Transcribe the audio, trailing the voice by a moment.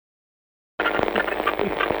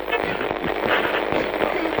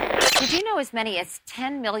know as many as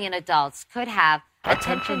 10 million adults could have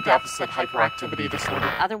attention deficit hyperactivity disorder,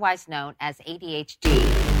 otherwise known as ADHD.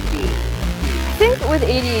 I think with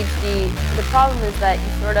ADHD, the problem is that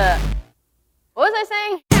you sort of... What was I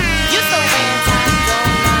saying?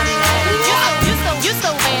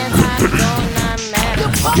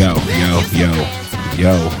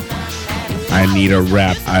 Yo. I need a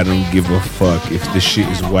rap. I don't give a fuck if the shit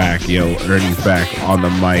is whack. Yo, Ernie's back on the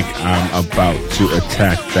mic. I'm about to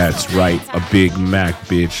attack. That's right. A Big Mac,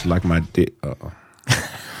 bitch. Like my dick.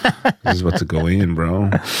 This is about to go in, bro.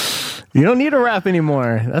 You don't need a rap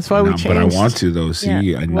anymore. That's why we changed. But I want to, though. See,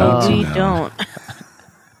 yeah. I need to we now.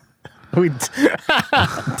 don't.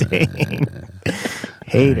 Dang.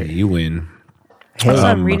 Hater. You win.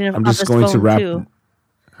 I'm reading I'm about just this going to phone, rap. too.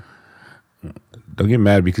 Don't get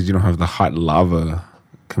mad because you don't have the hot lava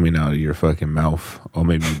coming out of your fucking mouth. Or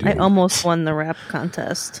maybe you do. I almost won the rap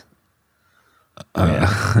contest.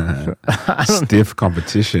 Stiff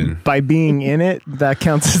competition. By being in it, that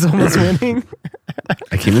counts as almost winning.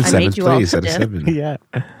 I came in seventh made you all place out of stiff. 7. Yeah.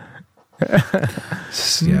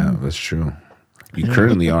 Yeah, that's true. You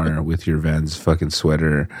currently are with your Vans fucking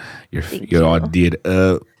sweater. You're all did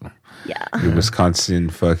up. Yeah. Your Wisconsin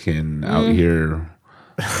fucking out here.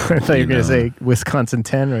 I thought you were going to say Wisconsin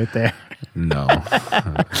 10 right there. No.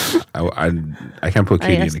 I can't put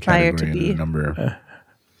Katie in the aspire to category be in the number.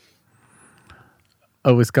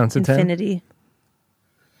 Oh, Wisconsin 10? Infinity.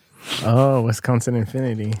 Oh, Wisconsin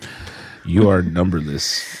Infinity. You are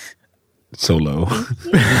numberless. Solo.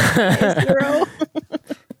 Zero.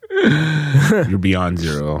 You're beyond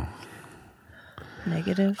 0.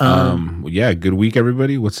 Negative. Yeah, good week,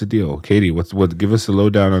 everybody. What's the deal? Katie, what give us a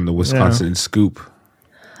lowdown on the Wisconsin scoop.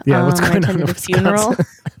 Yeah, what's going I on? attended a funeral,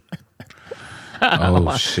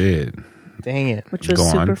 Oh shit. Dang it. which was Go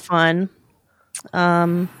super on.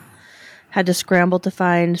 fun. Had to scramble to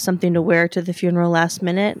find something to wear to the funeral last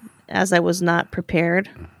minute, as I was not prepared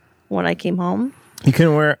when I came home. You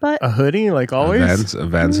couldn't wear But- a hoodie like always? A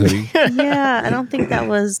Vans hoodie. Yeah, I don't think that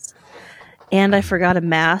was. And I forgot a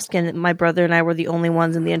mask, and my brother and I were the only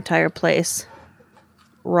ones in the entire place.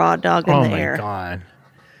 Raw dog in Oh the my air. God.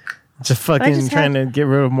 Just fucking just trying to get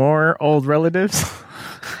rid of more old relatives?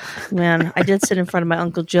 Man, I did sit in front of my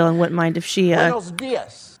Uncle Jill and wouldn't mind if she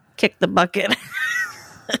kicked the bucket.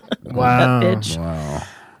 Wow. That bitch.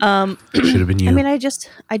 Wow. Should have been you. I mean, I just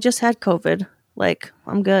had COVID. Like,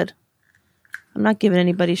 I'm good. I'm not giving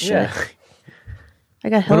anybody shit. Yeah. I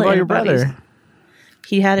got What hella about your antibodies. brother?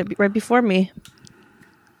 He had it right before me.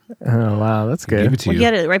 Oh, wow. That's Give good. it to Well, you. he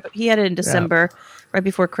had it right. He had it in December, right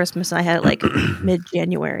before Christmas, and I had it like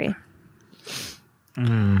mid-January.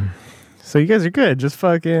 So you guys are good. Just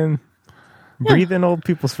fucking breathe in old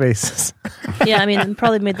people's faces. Yeah, I mean, it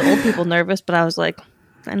probably made the old people nervous, but I was like,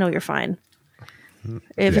 I know you're fine.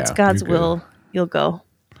 If it's Yeah, God's you're good. will, you'll go.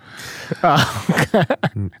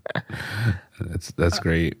 That's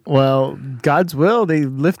great. Well, God's will, they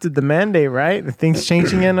lifted the mandate, right? The things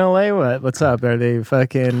changing in LA. What's up? Are they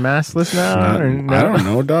fucking maskless now? Or no? I don't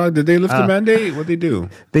know, dog. Did they lift the mandate? What'd they do?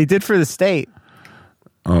 They did for the state,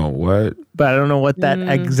 Oh, what? but I don't know what that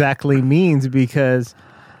exactly means because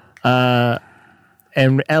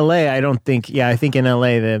in LA, I don't think, I think in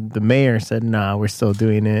LA, the mayor said, nah, we're still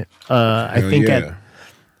doing it. I Hell think yeah.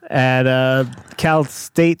 at Cal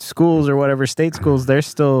State schools or whatever state schools, they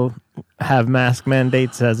still have mask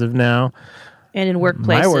mandates as of now. And in workplaces,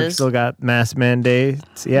 My work still got mask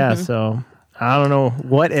mandates. Yeah, so I don't know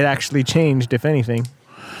what it actually changed, if anything.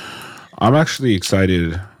 I'm actually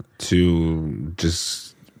excited to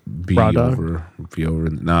just be Raw dog? over.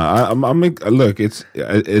 Nah, I'm look.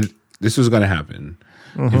 This was gonna happen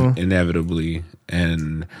inevitably,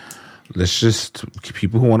 and let's just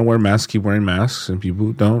people who want to wear masks keep wearing masks, and people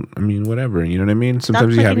who don't, I mean, whatever. You know what I mean?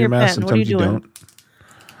 Sometimes you have clicking your your mask, pen. What are you sometimes you doing? don't.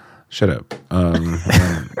 Shut up.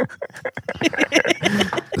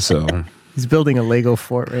 So He's building a Lego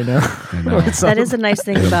fort right now. I know. that is a nice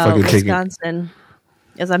thing Yeah, about fucking take it. Wisconsin,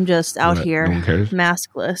 is I'm just out What? here No one cares?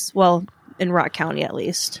 maskless. Well, in Rock County at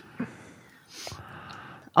least.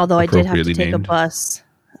 Although I did have to Appropriately take a named. bus.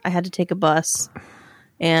 I had to take a bus,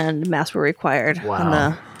 and masks were required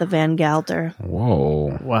on the Van Galder.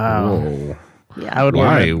 Whoa. Wow. Whoa. Yeah, I would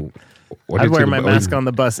Why? wear Why I'd did you wear take my a- mask on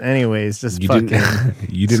the bus anyways. Just You fucking. didn't.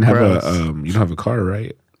 You didn't have gross. you don't have a car,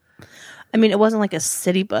 right? I mean, it wasn't like a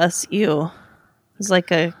city bus. Ew, it was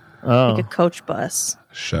like a coach bus.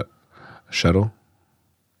 Shuttle.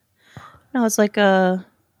 No, it's like a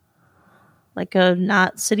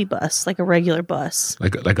not city bus, like a regular bus.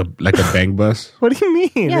 Like a bang bus. What do you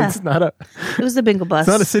mean? Yeah. It's not a. It was the bingo bus.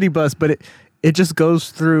 It's not a city bus, but it just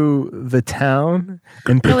goes through the town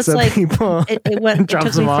and No, picks it's up like people. it and went. It drops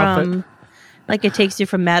took me them off from Like it takes you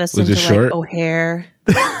from Madison Was to it short? like O'Hare.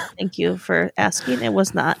 Thank you for asking. It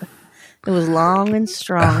was not. It was long and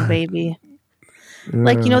strong, baby.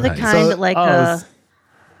 Like, you know, the Nice. kind So- that like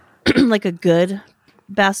like a good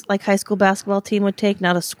like high school basketball team would take,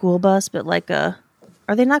 not a school bus, but like are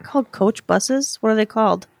they not called coach buses? What are they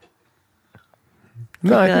called?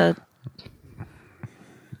 No, Like I think-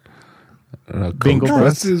 Bingo Bingo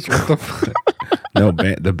buses? What the fuck? No,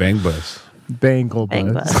 the bang bus. Bengal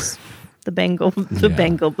Bang bus. bus. The Bengal Yeah.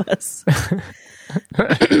 Bengal bus.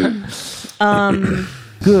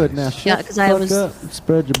 Good. Now shut Yeah, the 'cause I fuck was- up and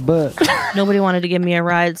spread your butt. Nobody wanted to give me a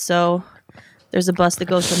ride, so there's a bus that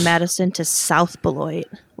goes from Madison to South Beloit,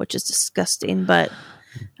 which is disgusting. But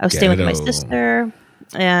I was staying with my Ghetto. sister,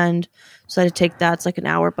 and so I had to take that. It's like an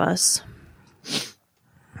hour bus.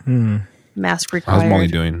 Mask required. How's Molly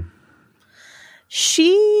doing?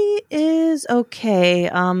 She is okay.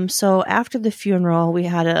 So after the funeral, we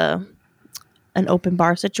had an open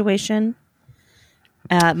bar situation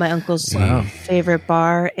at my uncle's favorite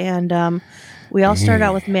bar, and we all started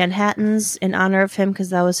out with Manhattans in honor of him because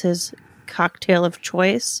that was his cocktail of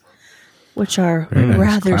choice, which are nice.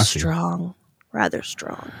 rather Classy. strong, rather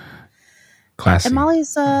strong. Classy. And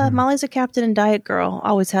Molly's a Captain and Diet girl,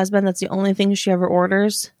 always has been. That's the only thing she ever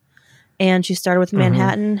orders. And she started with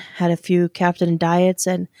Manhattan, had a few Captain and Diets,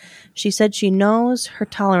 and she said she knows her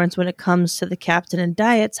tolerance when it comes to the Captain and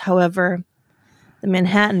Diets. However, the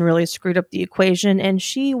Manhattan really screwed up the equation, and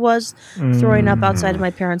she was throwing up outside of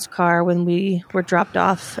my parents' car when we were dropped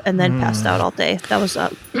off and then passed out all day. That was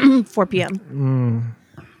 4 p.m.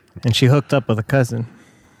 And she hooked up with a cousin.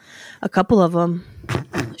 A couple of them.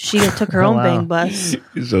 She took her own wow. bang bus.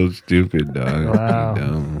 You're so stupid, dog. Wow.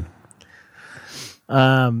 Dumb.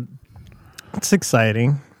 It's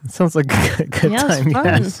exciting. It sounds like a good Yeah, it was time. fun.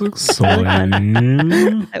 Yes. Looks so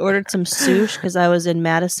I ordered some sushi because I was in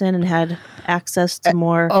Madison and had access to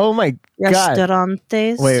more Oh my god!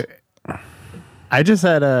 restaurantes. Wait, I just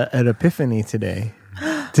had an epiphany today.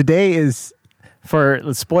 Today is for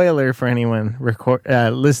the spoiler for anyone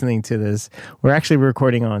listening to this. We're actually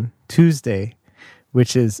recording on Tuesday,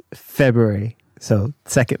 which is February, so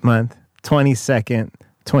second month, 22nd,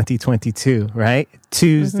 2022. Right?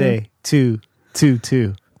 Tuesday,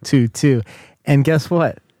 2/2/2/2. And guess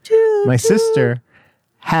what? My sister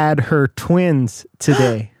had her twins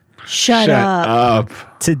today. Shut up.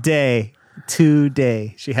 Today,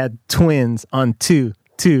 she had twins on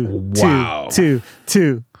 2/2/2/2/2 Wow.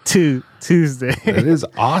 Tuesday. That is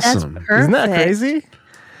That's awesome. perfect. Isn't that crazy?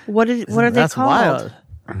 What are they That's called? wild.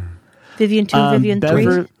 Vivian 2, Vivian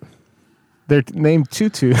 3? They're named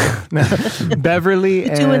Tutu. No, Beverly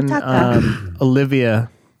Tutu and and Tata. Olivia.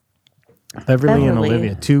 Beverly and Beverly.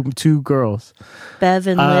 Olivia, two girls. Bev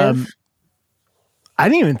and Liv. I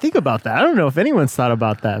didn't even think about that. I don't know if anyone's thought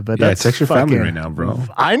about that, but Yeah, that's text your family fucking- right now, bro.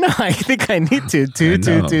 I know. I think I need to. Two, I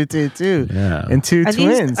two, know. two, two, two, Yeah. and two Are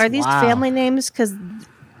twins. these Wow. family names? Because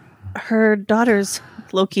her daughters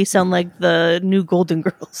low-key sound like the new Golden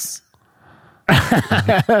Girls.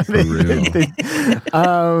 For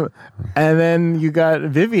real. And then you got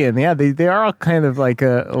Vivian. Yeah, they are all kind of like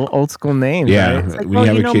old school names. Yeah. right? It's like, When well, you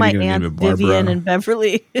have you a know kid, my you're gonna name aunts it Barbara. Vivian and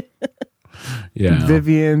Beverly. Yeah.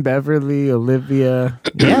 Vivian, Beverly, Olivia.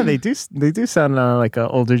 Yeah, they do sound like an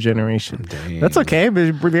older generation. Dang. That's okay,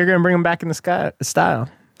 but they're gonna bring them back in the style.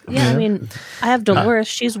 Yeah, I mean, I have Dolores.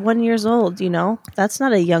 She's 1 year old, you know? That's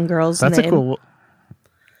not a young girl's That's name.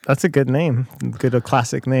 That's a good name. A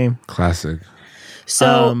classic name. Classic.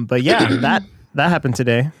 So, But yeah, that happened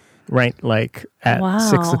today, right? Like at wow.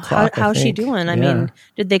 6 o'clock. How's she think. doing? I Yeah. mean,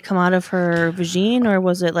 did they come out of her vagine or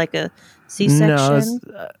was it like a C-section?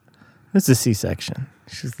 No, it's a C-section.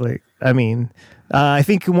 She's like, I mean, I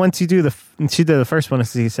think once you do she did the first one a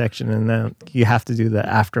C-section, and then you have to do the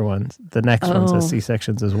after ones. The next one's Oh. a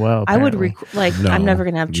C-sections as well. I would, apparently. I'm never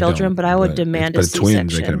going to have you children, don't, but I would demand a but C-section.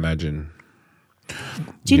 twins, I can imagine.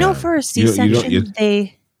 Do you know Yeah. for a You don't- C-section,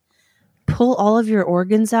 they pull all of your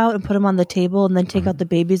organs out and put them on the table and then take out the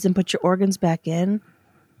babies and put your organs back in?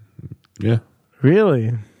 Yeah.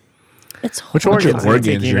 Really? It's Which horrible. Your organs are they organs,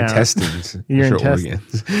 taking your out? intestines. Your Your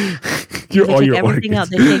intestines. organs. They all take your everything organs. out.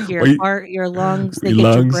 They take Are your you- heart, your lungs, they your get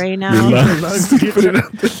lungs, your brain out. Your lungs. You put it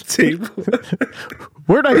on the table.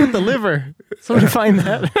 Where'd I put the liver? Somebody find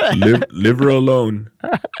that. Liver alone.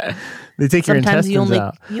 They take your Sometimes intestines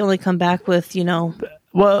out. you only come back with,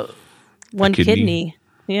 Well, one kidney. kidney.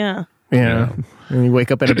 Yeah. yeah. And you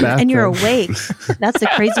wake up in a bathtub. And you're awake. That's the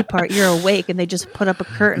crazy part. You're awake and they just put up a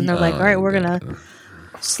curtain. They're like, all right, we're going to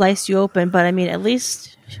slice you open. But I mean, at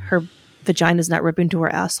least her vagina's not ripping to her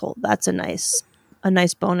asshole. That's a nice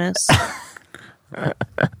bonus. That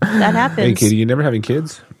happens. Hey, Katie, you never having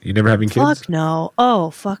kids? You never having kids? Fuck no. Oh,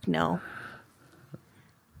 fuck no.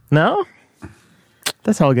 No?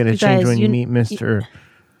 That's all going to You change guys, when you you- meet Mr.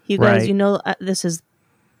 You guys, Right. you know, this is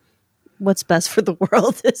what's best for the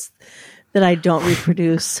world is that I don't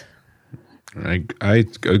reproduce. I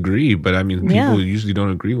agree, but I mean, people Yeah. usually don't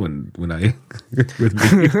agree when I with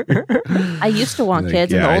me. I used to want Like,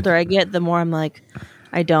 kids, and yeah, the I- older I get, the more I'm like,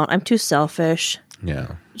 I don't. I'm too selfish. Yeah.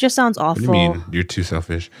 It just sounds What do awful. you mean? You're too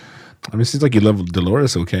selfish. I mean, it seems like you love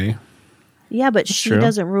Dolores, okay? Yeah, but she true.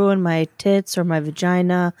 doesn't ruin my tits or my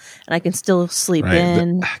vagina, and I can still sleep Right.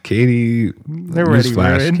 in. Katie, They're already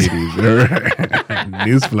newsflash, ruined.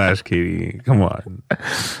 Katie. Newsflash, Katie. Come on.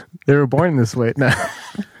 They were born this way. No.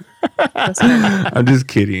 I'm just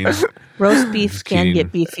kidding. Roast beef Just can kidding.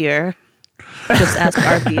 get beefier. Just ask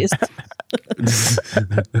Arby's.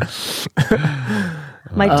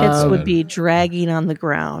 My tits would be dragging on the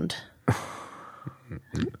ground.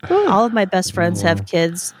 All of my best friends have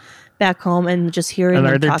kids back home, and just hearing And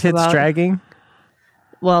them are their talk tits about. dragging?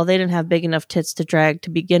 Well, they didn't have big enough tits to drag to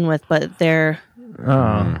begin with, but they're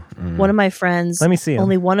Oh. one of my friends. Let me see 'em.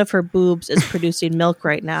 Only one of her boobs is producing milk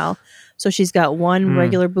right now, so she's got one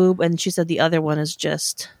regular boob, and she said the other one has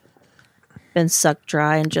just been sucked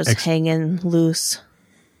dry and just hanging loose.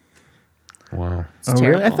 Wow. It's Oh,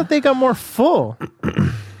 terrible. really? I thought they got more full.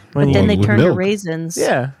 When But then they with turn to milk. raisins.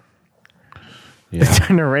 yeah. Yeah.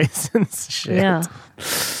 Turn to raisins. Shit. Yeah.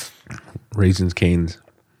 Raisins, canes.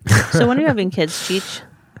 So when are you having kids, Cheech?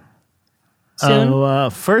 Soon? Oh,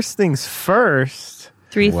 first things first.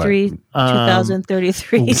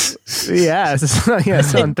 3/3/2033. Yeah,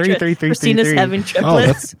 it's on 33333. Christina's having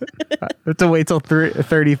triplets. Have to wait till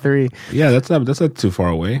 33. Yeah, that's not too far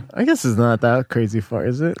away. I guess it's not that crazy far,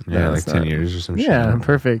 is it? Yeah, No, like it's 10 not. years or some shit. Yeah,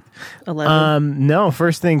 perfect. 11. No,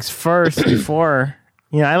 first things first before,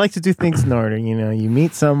 I like to do things in order. You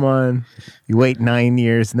meet someone, you wait 9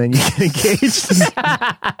 years, and then you get engaged.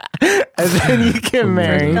 And then you get First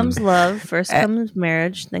married. comes love, first comes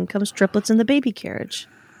marriage, then comes triplets and the baby carriage.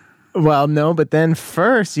 Well, no, but then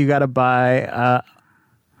first you got to buy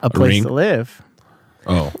a place ring. to live.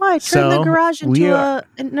 Oh, Why? Turn the So, garage we into are-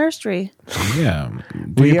 a nursery. yeah.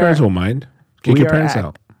 Do We your parents are- won't mind? Kick we your are parents ac-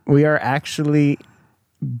 out. We are actually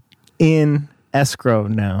in escrow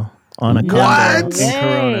now on a condo What? in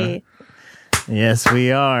Corona. Way. Yes,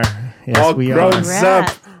 we are. Yes, All we grown are. up.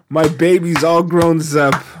 Rat. My baby's all grown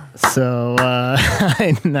up. So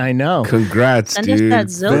I know Congrats, Send dude.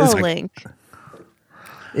 us that Zillow This- link.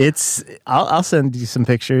 it's. I'll send you some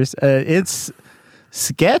pictures. It's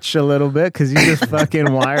sketch a little bit because you just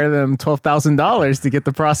fucking wire them $12,000 to get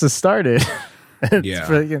the process started. It's Yeah.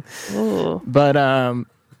 freaking- Ooh. but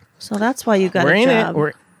So that's why you got we're a in job.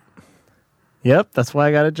 it. Yep, that's why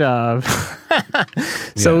I got a job.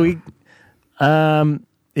 So Yeah.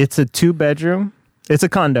 it's a 2-bedroom. It's a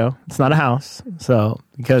condo. It's not a house. So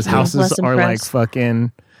because houses Less are like impressed.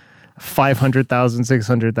 fucking 500,000,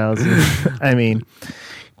 600,000. I mean,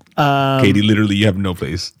 Katie, literally, you have no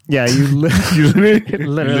place. yeah, you You literally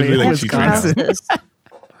literally like That's cheating. Wisconsin. houses.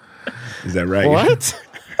 Is that right? What?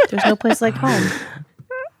 There's no place like home.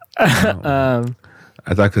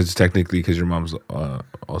 I thought because your mom's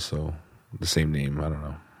also the same name. I don't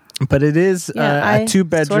know. But it is Yeah, a I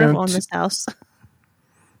 2-bedroom. sort of own this house.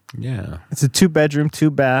 Yeah. It's a 2-bedroom,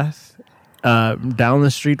 2-bath down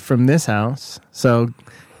the street from this house. So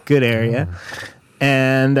good area.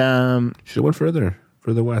 And Should have went further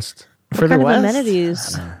west. for What the kind west, of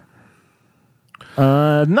amenities?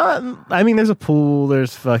 not. I mean, there's a pool.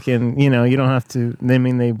 There's fucking. You don't have to. I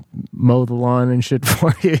mean, they mow the lawn and shit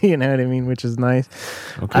for you. You know what I mean, which is nice.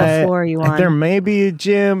 What floor are you on? There may be a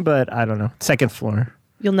gym, but I don't know. Second floor,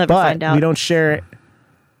 You'll never but find out. we don't share it.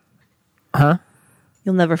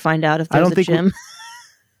 You'll never find out if I there's don't a think we- gym.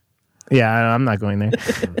 Yeah, I'm not going there.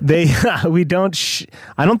 We don't.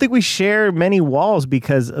 I don't think we share many walls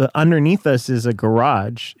because underneath us is a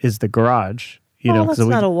garage. Is the garage? Oh, that's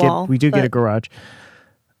not a wall, we do get a but- garage.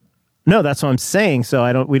 No, that's what I'm saying.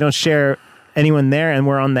 So we don't share anyone there, and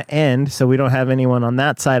we're on the end, so we don't have anyone on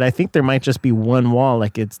that side. I think there might just be one wall,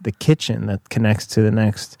 like it's the kitchen that connects to the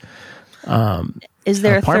next. Is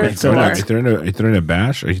there a Apartment, third so floor? Are you throwing a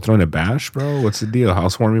bash? Are you throwing a bash, bro? What's the deal?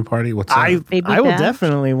 Housewarming party? What's up? I Baby will bash?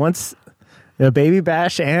 definitely once the baby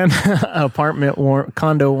bash and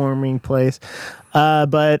condo warming place.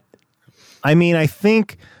 But I mean, I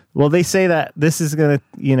think they say that this is gonna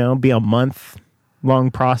be a month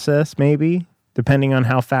long process, maybe depending on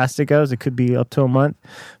how fast it goes. It could be up to a month.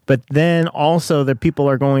 But then also the people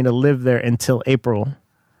are going to live there until April,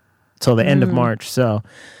 till the end of March. So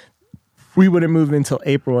we wouldn't move until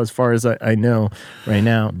April, as far as I know right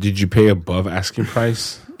now. Did you pay above asking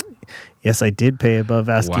price? Yes, I did pay above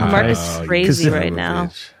asking Wow. Mark is price. crazy Son of right a now.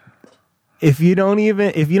 bitch. If you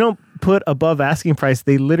don't put above asking price,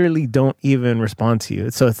 they literally don't even respond to you.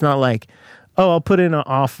 So it's not like, oh, I'll put in an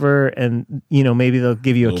offer and maybe they'll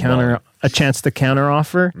give you a chance to counter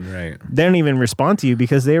offer. Right. They don't even respond to you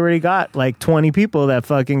because they already got like 20 people that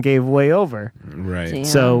fucking gave way over. Right. Damn.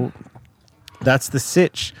 So that's the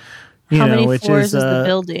sitch. How many which floors is the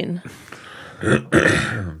building?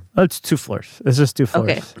 It's 2 floors. It's just 2 floors.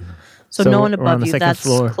 Okay. So, So no one we're on above the you. second That's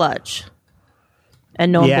floor. clutch.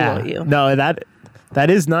 And no one below you. No, that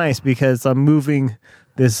is nice because I'm moving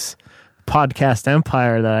this podcast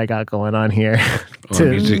empire that I got going on here to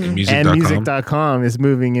music.com. and music.com is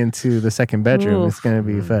moving into the second bedroom. Oof. It's going to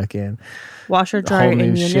be fucking Washer, dryer, whole new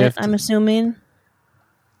and unit, shift. I'm assuming.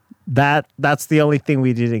 that's the only thing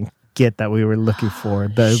we didn't get that we were looking for.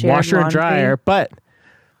 The Shared washer and laundry. dryer, but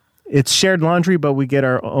it's shared laundry, but we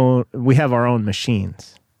have our own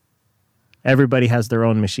machines. Everybody has their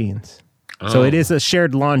own machines. So it is a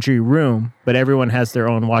shared laundry room, but everyone has their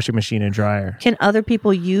own washing machine and dryer. Can other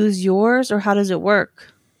people use yours, or how does it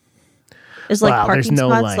work? Is like Well, there's parking no,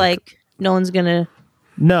 spots like- like no one's gonna.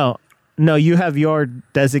 No, you have your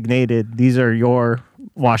designated. These are your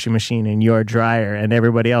washing machine and your dryer, and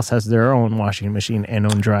everybody else has their own washing machine and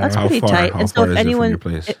own dryer. That's How pretty far- tight. how And so far if is it from anyone, your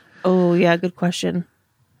place? oh yeah, good question.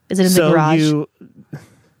 Is it in the So garage?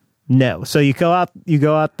 no. So you go out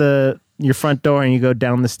your front door and you go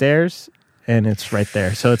down the stairs, and it's right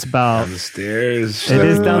there. So it's about. Down the stairs. It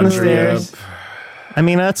is down the laundry stairs. up. I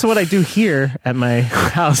mean, that's what I do here at my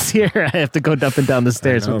house. Here, I have to go up and down the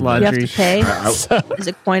stairs know, with man. you have laundry. to pay. Is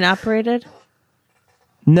it coin operated?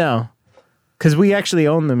 No, because we actually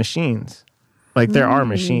own the machines. Like they're our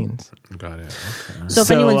machines. Got it. Okay. So if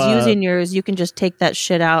So, anyone's using yours, you can just take that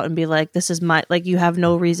shit out and be like, "This is my." Like you have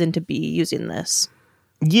no reason to be using this.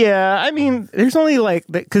 Yeah, I mean, there's only like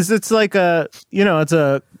because it's like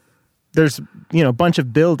there's a bunch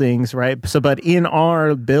of buildings, right? So, but in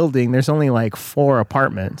our building, there's only like 4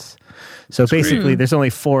 apartments. So basically, there's only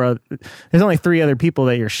 3 other people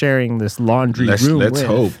that you're sharing this laundry room Let's with.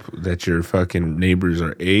 hope that your fucking neighbors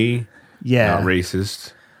are A, Yeah. not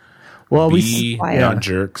racist, Well, B, Quiet. not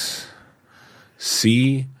jerks,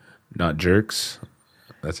 C, not jerks.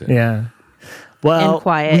 That's it. Yeah. Well, And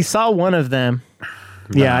quiet. we saw one of them.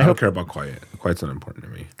 No, Yeah, I I don't hope care about quiet. Quiet's not important to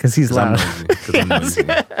me. because he's 'Cause I'm loud. noisy. 'Cause I'm noisy.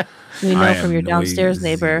 We know I from am your downstairs noisy.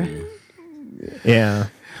 neighbor. Yeah.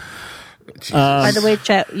 Jesus. By the way,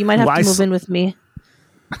 Chet, you might have Why to move s- in with me.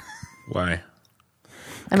 Why?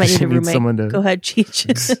 I might She need a needs roommate. someone to- Go ahead,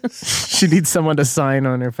 Cheech. She needs someone to sign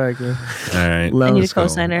on her fucking. All right. Loan. I need a Let's go.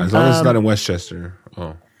 cosigner. As long as it's not in Westchester.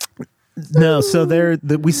 Oh. No, so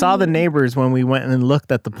we saw the neighbors when we went and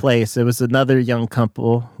looked at the place. It was another young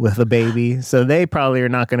couple with a baby, so they probably are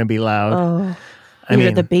not going to be loud. Oh, I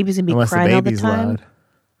mean, the baby's gonna be unless crying all the baby's time. loud.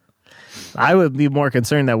 I would be more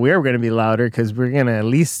concerned that we're going to be louder because we're going to at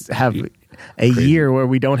least have a year where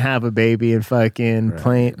we don't have a baby and fucking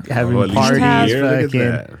having Oh, at least parties. have- here, look at Fucking,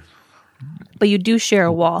 that. But you do share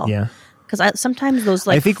a wall. yeah. Because sometimes those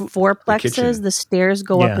like think fourplexes, kitchen. the stairs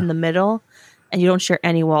go up Yeah. in the middle, and you don't share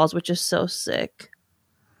any walls, which is so sick.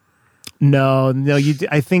 No, you.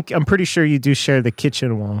 I'm pretty sure you do share the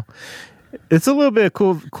kitchen wall. It's a little bit of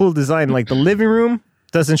cool design. Like the living room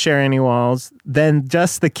doesn't share any walls. Then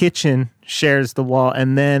just the kitchen shares the wall,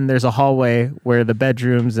 and then there's a hallway where the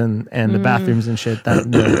bedrooms and the bathrooms and shit that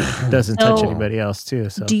doesn't touch So, anybody else too.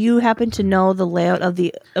 So Do you happen to know the layout of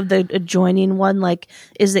the adjoining one? Like,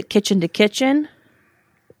 is it kitchen to kitchen?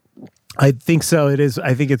 I think so. It is.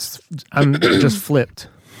 I think it's. I'm just flipped.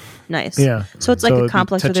 Nice. Yeah. So it's like So a it'd be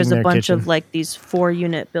complex where there's touching a their bunch kitchen. of like these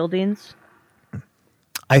 4-unit buildings.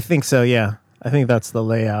 I think so. Yeah. I think that's the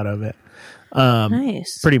layout of it.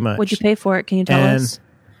 Nice. pretty much. What'd you pay for it? Can you tell And- us?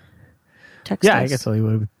 Text Yeah, us. I can tell you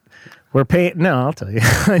what we're paying. No, I'll tell you.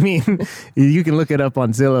 I mean, you can look it up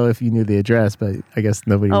on Zillow if you knew the address, but I guess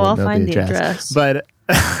nobody Oh, will I'll know find the the address. address. But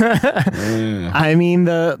I mean,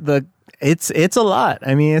 it's a lot.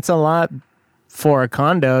 I mean, it's a lot for a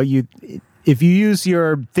condo. If you use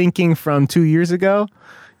your thinking from 2 years ago,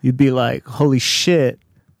 you'd be like, holy shit,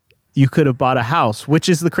 you could have bought a house, which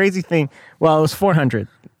is the crazy thing. Well, it was $400,000.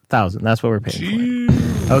 That's what we're paying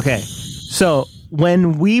for. Okay. So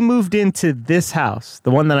when we moved into this house, the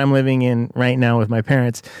one that I'm living in right now with my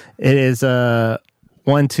parents, it is a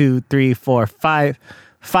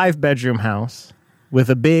 5-bedroom house with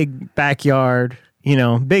a big backyard,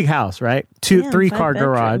 big house, right? Damn, 3-car 5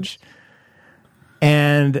 garage.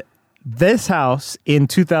 And this house in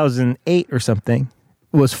 2008 or something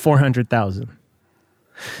was $400,000.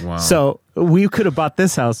 Wow. So we could have bought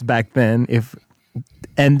this house back then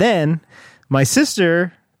and then my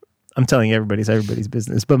sister I'm telling you, everybody's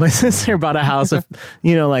business. But my sister bought a house,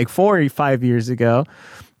 like 4 or 5 years ago,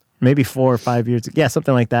 maybe 4 or 5 years. Yeah,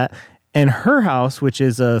 something like that. And her house, which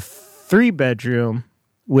is a 3-bedroom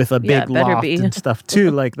with a big loft and stuff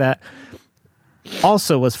too, like that,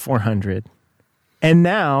 also was $400,000. And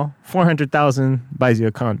now $400,000 buys you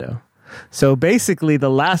a condo. So basically, the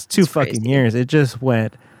last 2 fucking years, it just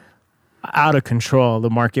went out of control. The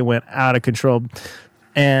market went out of control.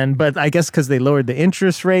 But I guess because they lowered the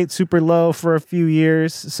interest rate super low for a few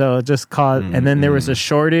years, so it just caused. And then there was a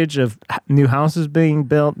shortage of new houses being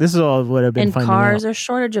built. This is all what I've been and finding cars, out. a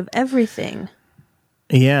shortage of everything.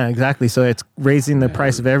 Yeah, exactly. So it's raising the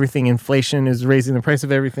price of everything. Inflation is raising the price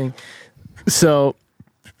of everything. So,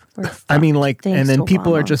 I mean, like, and then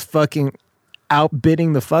people are just fucking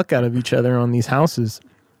outbidding the fuck out of each other on these houses.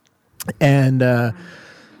 And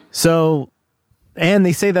and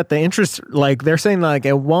they say that the interest, like, they're saying, like,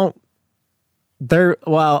 it won't,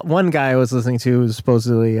 one guy I was listening to was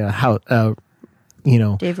supposedly Dave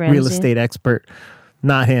Ramsey. real estate expert.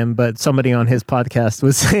 Not him, but somebody on his podcast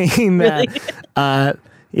was saying that,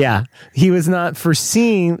 he was not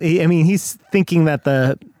foreseeing, he's thinking that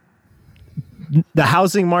the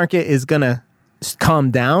housing market is going to calm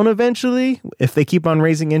down eventually if they keep on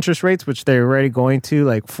raising interest rates, which they're already going to,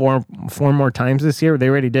 like four more times this year. They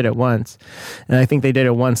already did it once, and I think they did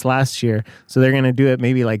it once last year, so they're going to do it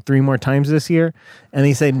maybe like 3 more times this year. And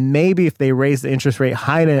they say maybe if they raise the interest rate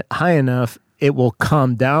high enough, it will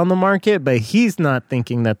calm down the market. But he's not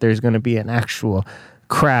thinking that there's going to be an actual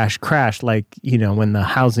crash like, when the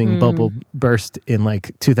housing bubble burst in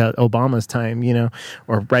like Obama's time,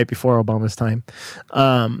 or right before Obama's time.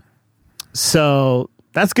 So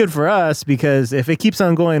that's good for us, because if it keeps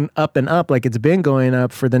on going up and up like it's been going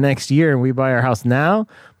up for the next year, and we buy our house now,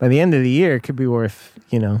 by the end of the year it could be worth,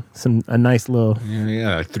 a nice little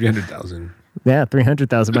 300,000. Yeah,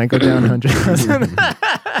 300,000 might go down 100,000.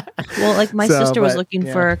 Well, like my sister was looking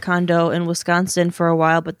for a condo in Wisconsin for a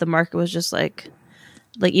while, but the market was just like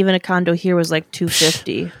even a condo here was like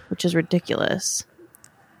 $250,000, which is ridiculous.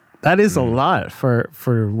 That is a lot for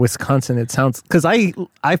Wisconsin. It sounds, because I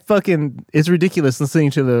fucking, it's ridiculous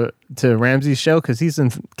listening to Ramsey's show, because he's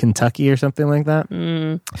in Kentucky or something like that,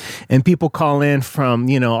 and people call in from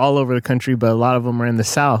all over the country, but a lot of them are in the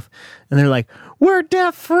South, and they're like, "We're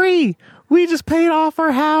debt free. We just paid off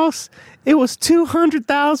our house. It was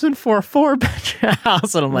 $200,000 for a 4-bedroom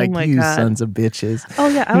house," and I'm like, "You God. Sons of bitches!" Oh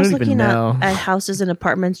yeah, I was looking at houses and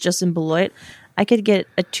apartments just in Beloit. I could get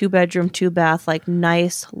a 2-bedroom, 2-bath, like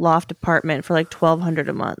nice loft apartment for like $1,200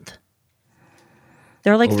 a month.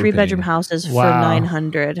 There are like 3-bedroom houses for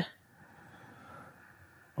 $900.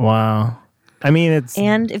 Wow. I mean, it's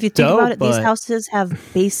and if you think about it, these houses have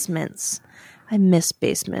basements. I miss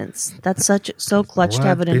basements. That's so clutch to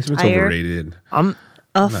have an basement's entire overrated.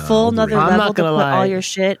 full another level to put all your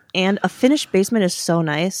shit, and a finished basement is so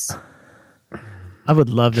nice. I would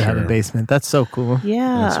love to have a basement. That's so cool.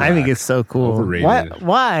 Yeah. I think it's so cool. Overrated.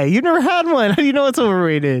 Why? You never had one. How do you know it's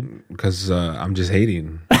overrated? Because I'm just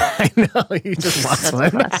hating. I know. You just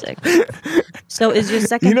want one. Classic. So is your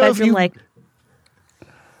second bedroom like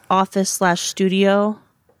office/studio?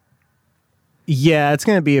 Yeah, it's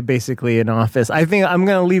going to be basically an office. I think I'm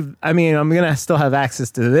going to leave. I'm going to still have access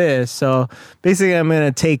to this. So basically, I'm going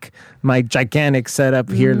to take my gigantic setup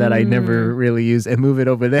here that I never really use and move it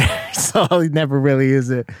over there. So I'll never really use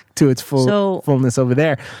it to its fullness over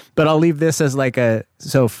there. But I'll leave this as like if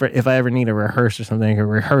I ever need to rehearse or something, I can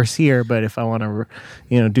rehearse here. But if I want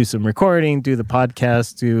to, do some recording, do the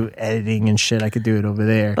podcast, do editing and shit, I could do it over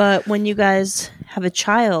there. But when you guys have a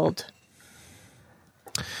child,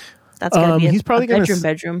 that's going to be he's probably a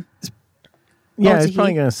bedroom. Yeah, he's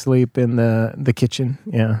probably going to sleep in the kitchen.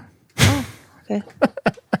 Yeah. Oh, okay.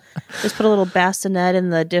 Just put a little bassinet in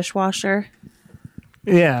the dishwasher.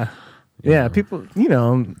 Yeah. Yeah, people,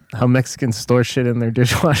 how Mexicans store shit in their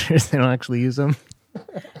dishwashers. They don't actually use them.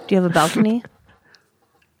 Do you have a balcony?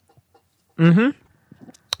 Mm-hmm.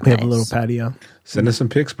 We have a little patio. Send us some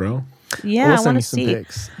pics, bro. Yeah, I want to see.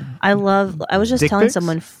 Pics. I was just telling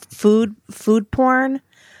someone food porn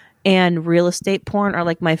and real estate porn are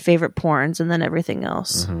like my favorite porns, and then everything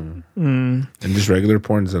else. Mm-hmm. And just regular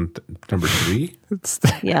porn's on number 3?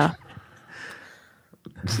 Yeah.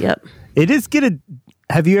 Yep. It is good.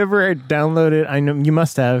 Have you ever downloaded, I know you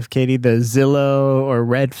must have, Katie, the Zillow or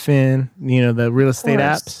Redfin, the real estate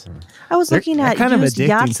apps? I was looking at kind of used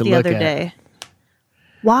yachts the other day.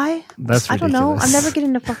 Why? That's ridiculous. I don't know. I'm never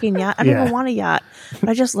getting a fucking yacht. I don't even want a yacht. But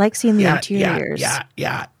I just like seeing the interiors.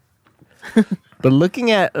 Yeah. But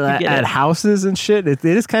looking at houses and shit, it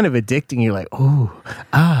is kind of addicting. You're like, ooh,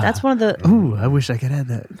 That's one of the... Ooh, I wish I could have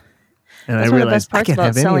that. And That's I one of the realized best I parts can't about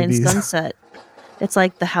have any of selling these. Sunset. It's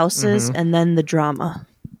like the houses and then the drama.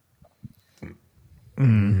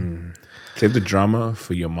 Save the drama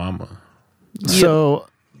for your mama. So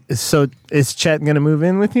is Chet gonna move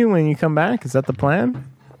in with you when you come back? Is that the plan?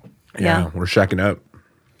 Yeah. We're shacking up.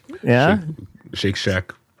 Yeah, Shake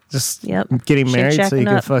Shack. just Yep. getting Shake married so you Shacking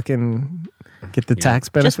can up. fucking get the tax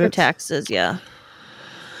benefits. Just for taxes, yeah.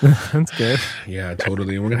 That's good. Yeah,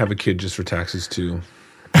 totally. And we're gonna have a kid just for taxes too.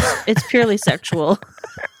 It's purely sexual.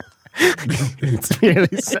 It's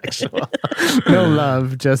purely sexual. No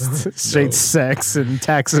love, just straight sex and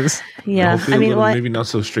taxes. Yeah. Hopefully I mean, a little, what? maybe not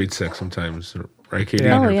so straight sex sometimes, right, Katie?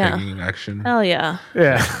 Yeah. And Oh, her yeah. pegging action. Hell yeah.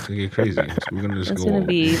 Yeah. It's gonna get crazy. So we're gonna just It's go, gonna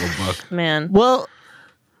be go buck. man. Well,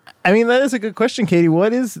 I mean, that is a good question, Katie.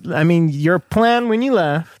 Your plan when you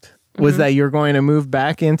left was that you're going to move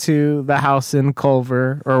back into the house in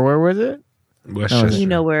Culver, or where was it? Westchester. You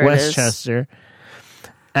know where it is. Westchester.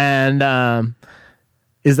 And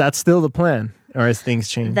is that still the plan, or has things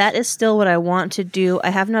changed? That is still what I want to do.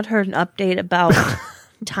 I have not heard an update about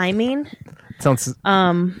timing. Sounds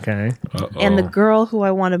okay. And the girl who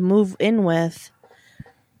I want to move in with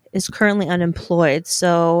is currently unemployed,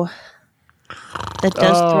 so that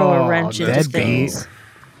does throw a wrench into deadbeat. things.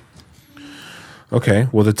 Okay,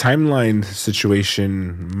 well, the timeline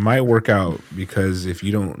situation might work out because if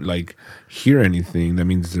you don't hear anything, that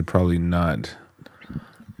means they're probably not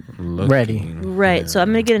looking. Ready. Right. So I'm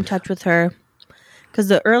gonna get in touch with her because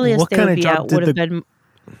the earliest What they kind would of be job out did would have the- been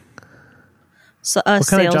a What kind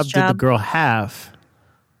sales of job did the girl have?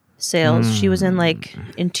 Sales. She was in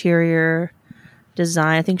interior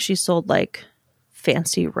design. I think she sold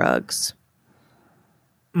fancy rugs.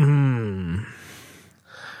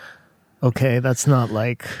 Okay, that's not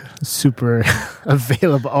super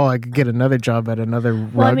available. Oh, I could get another job at another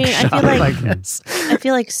rug I shop. feel like- guess. I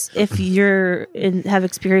feel like if you're have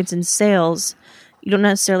experience in sales, you don't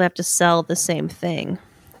necessarily have to sell the same thing.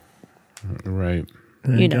 Right.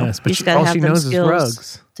 You know, Yes, you but just gotta all have she them knows is skills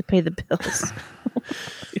rugs. to pay the bills.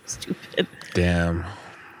 You're stupid. Damn.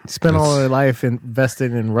 Spent all her life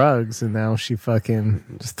invested in rugs, and now she fucking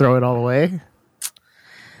just throw it all away.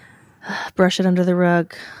 Brush it under the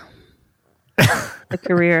rug. The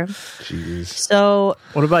career. Jeez. So,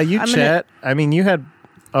 What about you, I'm Chet? I mean, you had.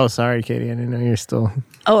 Oh, sorry, Katie. I didn't know you're still.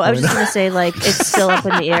 I was just gonna say it's still up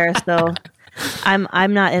in the air. So,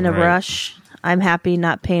 I'm not in a Right. rush. I'm happy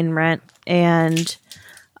not paying rent, and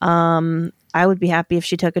I would be happy if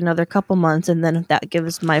she took another couple months, and then that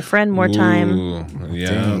gives my friend more time Ooh,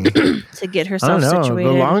 yeah. to get I don't herself know. situated.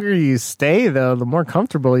 The longer you stay, though, the more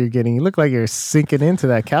comfortable you're getting. You look like you're sinking into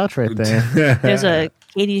that couch right there. There's a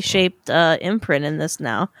Katie-shaped imprint in this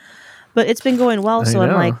now, but it's been going well. So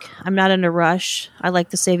know. I'm not in a rush. I like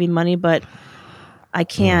the saving money, but I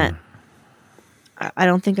can't. I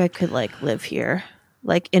don't think I could live here,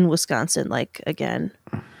 in Wisconsin, again,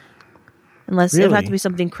 unless it would have Really? to be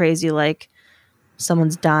something crazy, like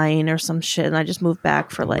someone's dying or some shit, and I just move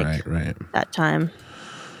back for Right. that time.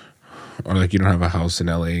 Or you don't have a house in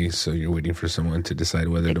LA, so you're waiting for someone to decide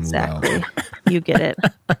whether to move Exactly. out. You get it.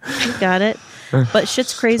 You got it. But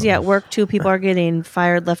shit's crazy at work too. People are getting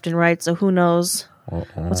fired left and right. So who knows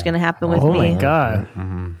what's going to happen with Oh me? my god!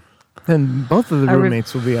 And both of the I re-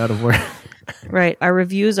 roommates will be out of work. Right. Our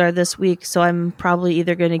reviews are this week. So I'm probably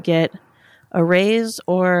either going to get a raise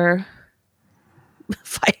or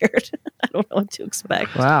fired. I don't know what to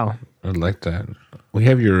expect. Wow. I'd like that. We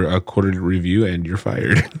have your quarterly review, and you're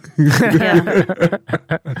fired. Yeah.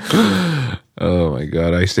 Oh my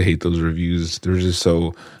god, I used to hate those reviews. They were just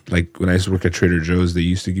so when I used to work at Trader Joe's, they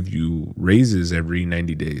used to give you raises every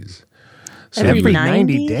 90 days. So Every you would-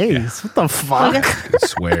 90? 90 days. What the fuck? I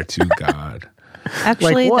swear to God.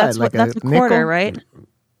 Actually, what? that's Like that's a a quarter, nickel? right?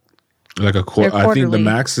 Like a quarter. They're I think the quarterly.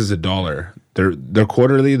 max is $1. Their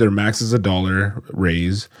quarterly, their max is $1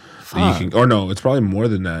 raise. That you can, or no, it's probably more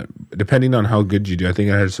than that, depending on how good you do. I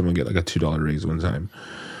think I had someone get a $2 raise one time.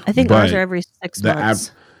 I think But ours are every 6 the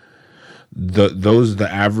months. The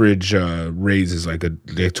average raise is like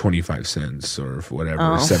 25 cents or whatever,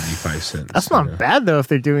 or 75 cents. That's not bad though if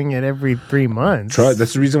they're doing it every 3 months.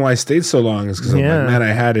 That's the reason why I stayed so long, is because I'm Yeah. like, man,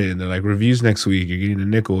 I had it. And they're like, reviews next week, you're getting a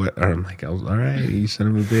nickel. Or I'm like, all right, you son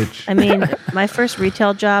of a bitch. I mean, my first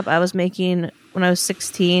retail job I was making when I was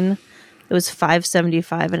 16, it was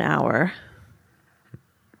 $5.75 an hour.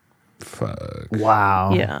 Fuck.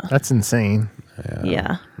 Wow. Yeah. That's insane.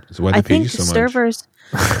 Yeah. So why they I pay you think so much?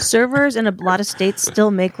 servers in a lot of states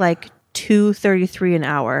still make $2.33 an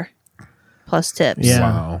hour plus tips. Yeah.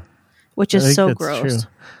 Wow. Which I is think so that's gross.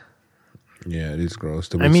 true. Yeah, it is gross.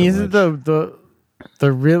 To I make mean, so is it much.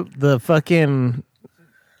 the fucking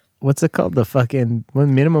what's it called? The fucking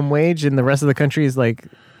minimum wage in the rest of the country is like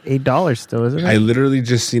 $8 still, isn't it? I literally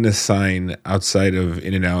just seen a sign outside of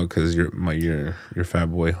In-N-Out because your fat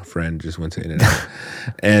boy friend just went to In-N-Out,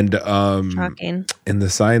 and Shocking. in the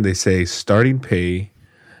sign they say starting pay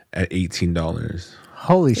at $18.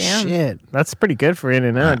 Holy Damn. shit, that's pretty good for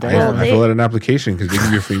In-N-Out. I Well, fill out an application because they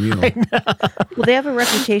give you a free meal. Well, they have a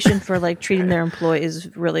reputation for like treating their employees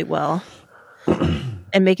really well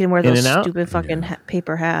and making them wear those In-N-Out? stupid fucking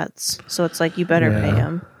paper hats. So it's like you better Yeah. pay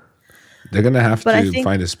them. They're gonna have But I to think-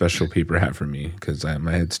 find a special paper hat for me because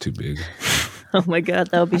my head's too big. Oh my god,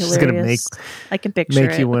 that would be She's gonna hilarious. I can picture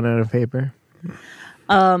Make it. you one out of paper.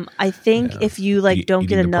 I think if you like don't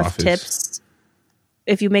get Eating the enough profits. tips,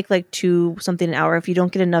 if you make like something an hour, if you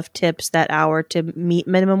don't get enough tips that hour to meet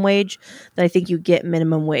minimum wage, then I think you get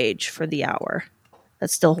minimum wage for the hour.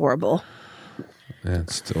 That's still horrible.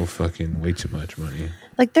 That's still fucking way too much money.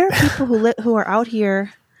 Like there are people who are out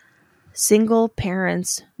here, single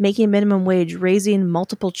parents making minimum wage, raising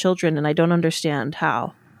multiple children, and I don't understand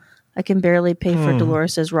how. I can barely pay for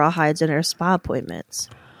Dolores's rawhides and her spa appointments.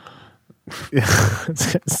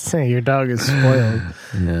 Say your dog is spoiled.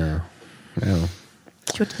 No. Well,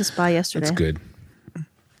 She went to the spa yesterday. that's good.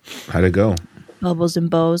 How'd it go? Bubbles and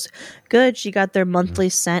Bows. Good. She got their monthly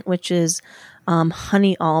scent, which is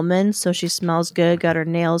honey almond. So she smells good. Got her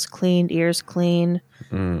nails cleaned, ears clean,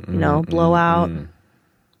 blowout,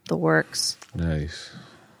 the works. Nice.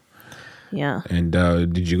 Yeah. And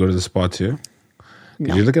did you go to the spa too? 'Cause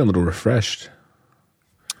No. you're looking a little refreshed.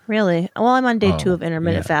 Really? Well, I'm on day 2 of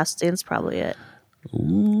intermittent yeah. fasting. That's probably it.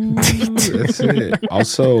 Ooh, that's it.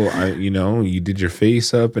 Also, you did your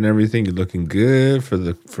face up and everything. You're looking good for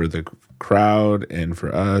the crowd and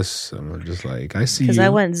for us. I'm just like, I see you. Because I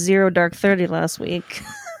went 0 dark 30 last week.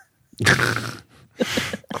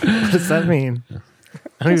 What does that mean?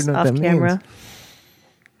 I don't even know what Off that camera.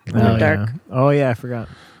 means. Went Oh, dark. yeah. Oh yeah, I forgot.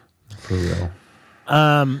 for real.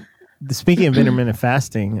 Speaking of intermittent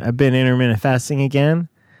fasting, I've been intermittent fasting again,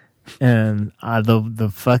 and the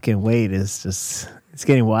fucking weight is it's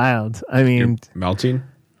getting wild. I mean, You're melting.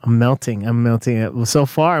 I'm melting. Well, so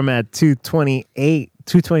far I'm at 228,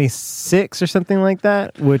 226 or something like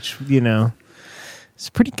that, which, it's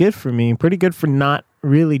pretty good for me. Pretty good for not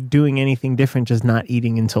really doing anything different, just not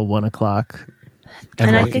eating until 1 o'clock.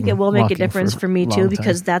 And I think it will make a walking difference for me a too, long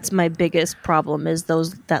because time. that's my biggest problem is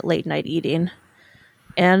that late night eating.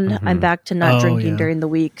 And I'm back to not Oh, drinking yeah. during the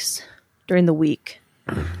week.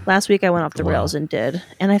 Last week I went off the rails and did.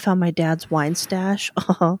 And I found my dad's wine stash.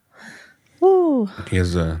 Oh. Woo. He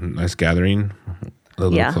has a nice gathering, a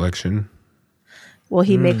little Yeah. collection. Well,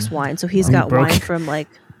 he makes wine. So he's He got broke wine it. from like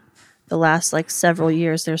the last like several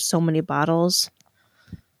years. There's so many bottles.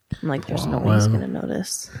 I'm like, there's no way he's Wow. going to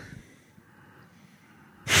notice.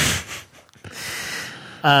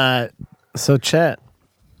 So Chet,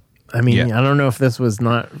 I mean, Yeah. I don't know if this was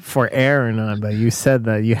not for air or not, but you said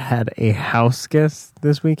that you had a house guest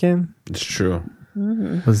this weekend. It's true.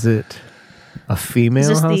 Was it a female Is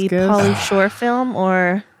this house the guest? Pauly Shore film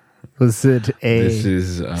or Was it a This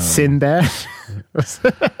is Sinbad?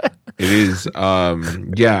 It is.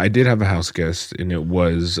 Yeah, I did have a house guest, and it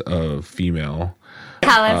was a female.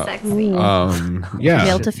 Hella sexy. Yeah,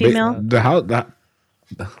 Male to female? The house that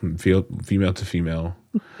female to female.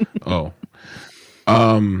 Oh,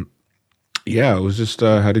 yeah. It was just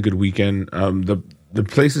had a good weekend. The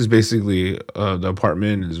place is basically the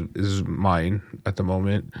apartment is mine at the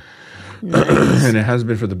moment, and it has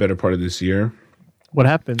been for the better part of this year. What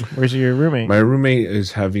happened? Where's your roommate? My roommate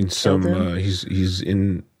is having some. Killed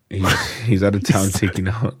He's out of town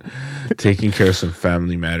taking care of some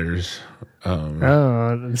family matters.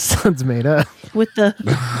 Oh, the son's made up. with the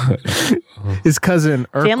His cousin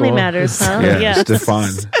Urkel. family matters, huh? Yeah,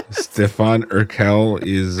 Stefan Urkel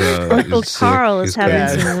is Uncle sick. Carl is His having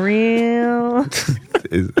cousin some real.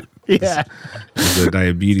 Yeah, is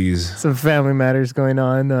diabetes. some family matters going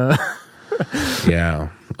on. Yeah.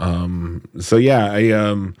 So yeah,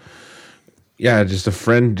 I just a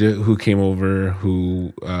friend who came over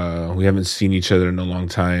who we haven't seen each other in a long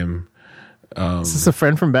time. Is this a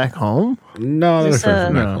friend from back home? No, Is this not a friend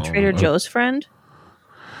from a back home. Trader Joe's friend?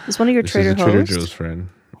 Is one of your This Trader is a Trader hosts? Joe's friend.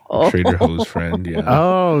 Oh. Trader Joe's friend. Yeah.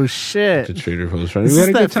 Oh shit! The Trader Joe's friend. Is We had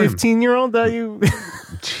this a that good time. 15-year-old that you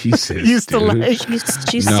Jesus, used to dude. like?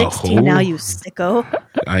 She's No. 16 now, you sicko.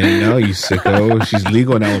 I know, you sicko. She's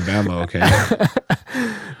legal in Alabama. Okay.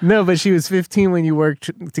 No, but she was 15 when you worked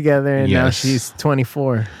together, and now Yes. she's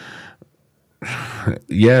 24.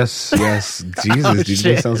 Yes. Jesus, dude. This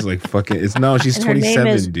shit. sounds like fucking. She's And her name 27,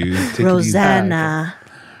 is dude. Take it easy. Rosanna.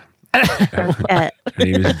 Her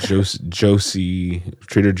name is Josie.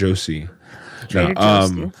 Trader Josie. Trader No,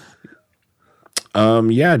 Josie.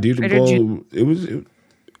 Yeah, dude. Or did Well,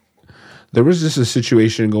 there was just a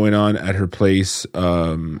situation going on at her place,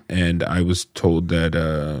 and I was told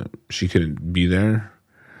that she couldn't be there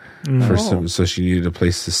for some, so she needed a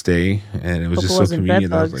place to stay, and it was Hope just it so wasn't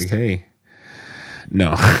convenient. I was bedbugs. like, hey,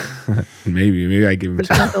 no, maybe I give him We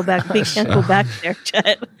can't go back. We can't go back there,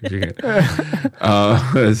 Chet.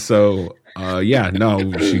 Yeah,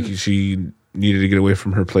 no, she needed to get away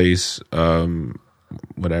from her place,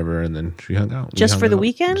 whatever, and then she hung out. We Just hung for the out.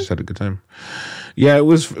 weekend? Just had a good time. Yeah, it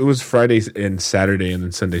was Friday and Saturday, and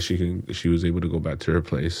then Sunday she was able to go back to her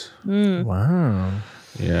place. Wow.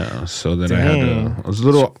 Yeah, so then Dang. I was a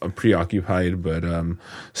little preoccupied, but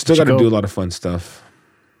still Did got you to do go- a lot of fun stuff.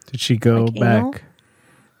 Did she go Like anal? back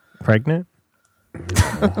pregnant?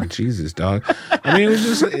 Oh, Jesus, dog. I mean, it was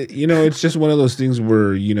just it's just one of those things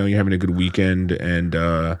where you're having a good weekend, and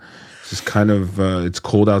it's just kind of it's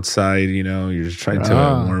cold outside. You're just trying to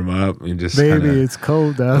warm up and just Baby, kinda, it's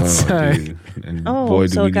cold oh, outside. dude. And Oh, boy,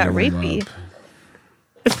 do so we it got need to warm rapey.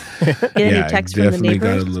 up. Get any Yeah, text from the definitely got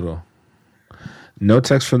a neighbors? little. No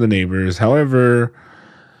text from the neighbors. However,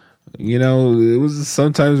 it was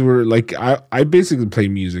sometimes where like I basically play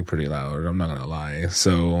music pretty loud. I'm not gonna lie.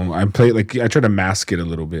 So I try to mask it a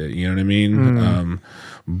little bit. You know what I mean?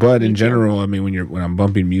 But in general, I mean when I'm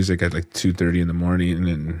bumping music at like 2:30 in the morning,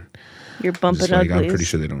 and You're I'm bumping just like, I'm uglies. pretty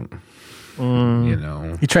sure they don't.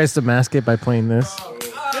 He tries to mask it by playing this.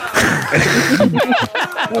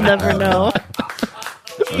 We'll never know.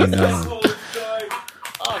 I know.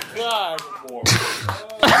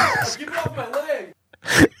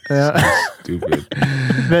 Yeah. Stupid.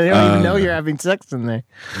 They don't even know you're having sex in there.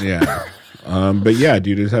 Yeah. But yeah,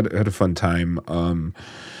 dude, it had a fun time. Well,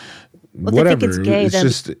 Whatever. they think it's gay, It's then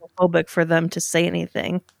just it's phobic for them to say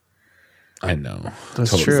anything. I know.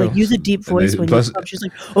 That's Totally. true. It's like, use a deep voice when plus- you come. She's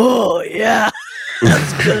like, oh, yeah.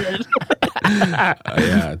 That's good.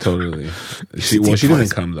 Yeah, totally. She doesn't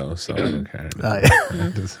come though, so I don't care. Oh, yeah.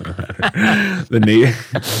 It doesn't matter.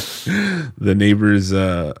 The neighbors,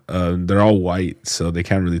 they're all white, so they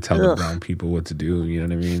can't really tell the Ugh. brown people what to do. You know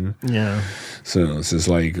what I mean? Yeah. So it's just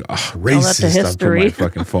like that's the racist. I'll put my history.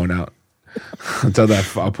 fucking phone out.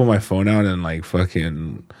 I'll put my phone out and like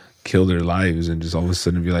fucking kill their lives, and just all of a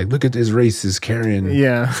sudden be like, look at this racist Karen.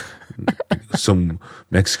 Yeah. Some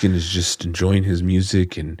Mexican is just enjoying his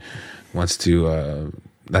music and wants to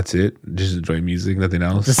that's it, just enjoy music, nothing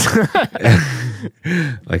else.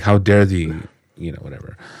 Like, how dare the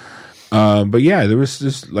whatever. But yeah, there was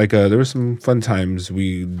just like there were some fun times.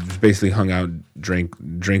 We basically hung out,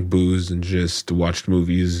 drank booze, and just watched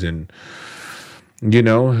movies, and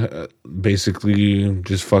basically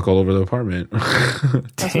just fuck all over the apartment.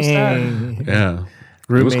 That's what's up. Yeah.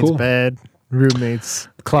 Roommate's cool. bed, roommate's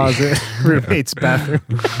closet, roommate's bathroom.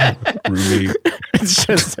 Roommate. It's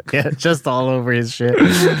just all over his shit.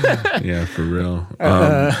 Yeah, for real.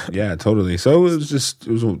 Yeah, totally. So it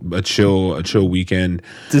was a chill weekend.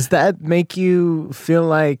 Does that make you feel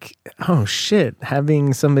like, oh shit,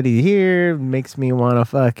 having somebody here makes me want to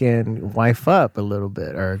fucking wife up a little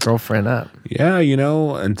bit or girlfriend up? Yeah,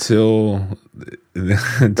 until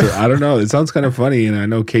I don't know. It sounds kind of funny, and I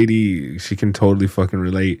know Katie, she can totally fucking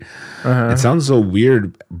relate. It sounds so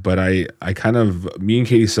weird, but me and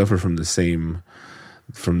Katie suffer from the same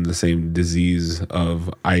disease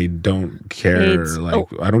of I don't care. AIDS. Like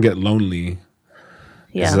I don't get lonely.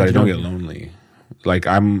 Yeah. I don't get lonely. Like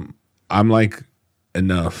I'm like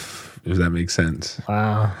enough, if that makes sense.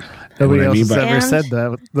 Wow. And what Nobody I else mean has by- ever And- said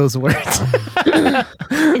those words.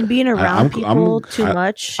 And being around people too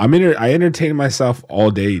much. I entertain myself all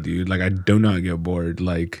day, dude. Like I do not get bored.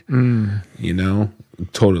 Like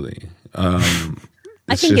totally.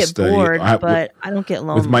 I can get bored, but I don't get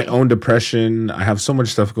lonely. with my own depression. I have so much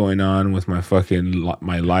stuff going on with my fucking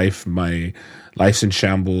my life. My life's in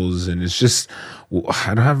shambles, and it's just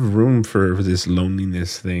I don't have room for this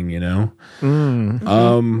loneliness thing.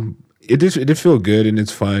 It did feel good, and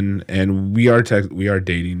it's fun, and we are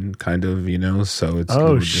dating, kind of, so it's a Oh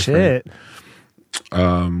little different. shit.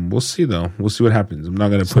 We'll see though. We'll see what happens. I'm not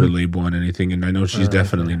gonna put a label on anything, and I know she's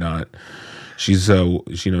definitely not. She's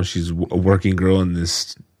she's a working girl in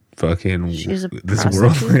this fucking She's a this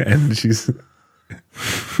world, prostitute? and she's.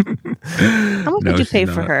 How much No, would you she's pay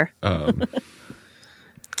for not. her?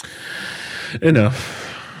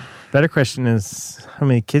 Enough. Better question is how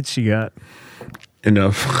many kids she got?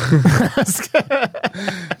 Enough.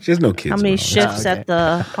 She has no kids. How many bro. shifts at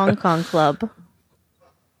the Hong Kong club?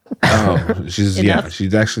 Oh, she's Enough?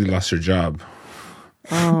 she's actually lost her job.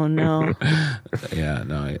 Oh no! Yeah,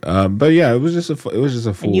 no. But yeah, it was just a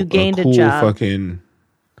full. you gained a cool job. fucking.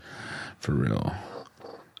 For real.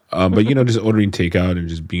 But just ordering takeout and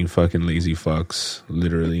just being fucking lazy fucks,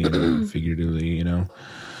 literally and figuratively.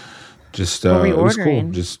 Just What were you it was cool.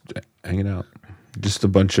 ordering? Just hanging out. Just a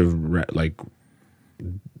bunch of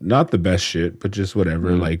not the best shit, but just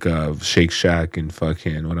whatever. Like Shake Shack and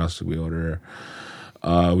fucking what else did we order?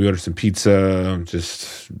 We ordered some pizza.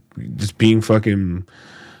 Just being fucking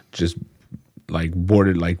just like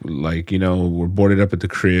boarded, like we're boarded up at the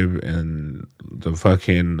crib and the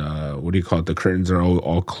fucking what do you call it? The curtains are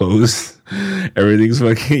all closed. Everything's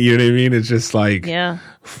fucking. You know what I mean? It's just like Yeah.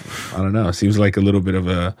 I don't know. It seems like a little bit of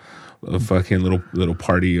a fucking little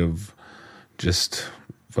party of just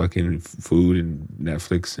fucking food and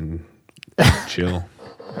Netflix and chill.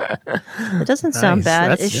 It doesn't sound Nice.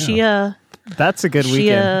 bad. That's- Is she That's a good she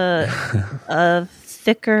weekend. a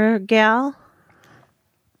thicker gal?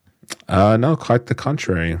 No, quite the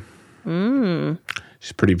contrary.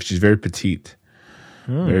 She's very petite.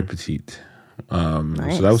 Very petite.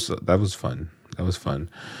 Nice. So that was fun. That was fun.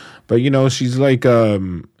 But she's like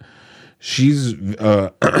she's she's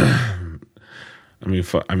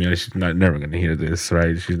never gonna hear this,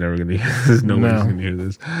 right? She's never gonna hear this. Nobody's No. gonna hear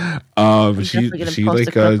this. But I'm she definitely gonna she post like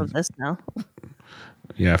a clip of this now.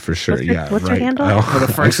 yeah, for sure. What's your- Yeah, what's your right. handle? For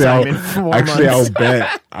the first time in 4 actually, months. I'll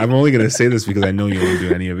bet. I'm only gonna say this because I know you won't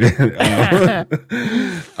do any of it.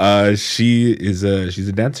 She's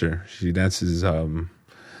a dancer. She dances.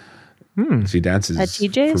 She dances At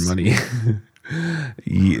TJ's? for money.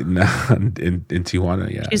 In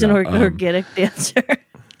Tijuana. Yeah, She's an organic dancer.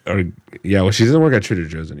 Well, she doesn't work at Trader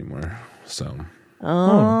Joe's anymore. So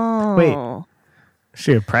Oh, Wait.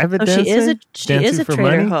 She a private Oh, dancer? she is a Dancing for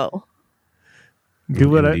trader money? hoe.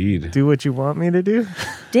 Indeed. Do what you want me to do?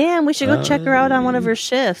 Damn, we should go check her out on one of her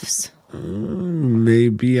shifts.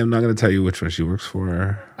 maybe I'm not gonna tell you which one she works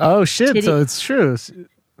for. Oh shit! Titty- So it's true.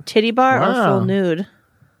 Titty bar or Wow. full nude?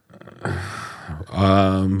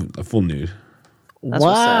 A full nude. That's what's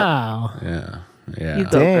Wow. Yeah. Yeah. You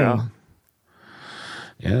go, Dang. girl.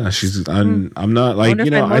 Yeah, she's. I'm not I like wonder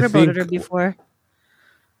if I I motorboated think her before.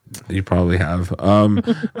 you probably have.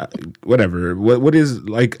 Whatever. What is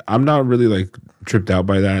like? I'm not really like tripped out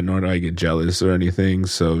by that, nor do I get jealous or anything.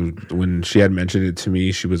 So when she had mentioned it to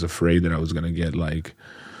me, she was afraid that I was gonna get like,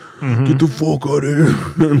 get the fuck out of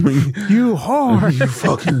here. I'm like, You hard. you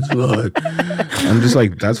fucking slut. I'm just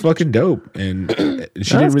like, that's fucking dope. And she That's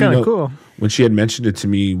didn't really kinda know. cool. When she had mentioned it to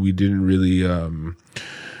me, we didn't really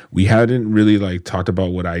we hadn't really like talked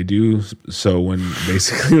about what I do. So when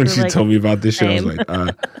basically when You're she like, told me about this shit, I was same.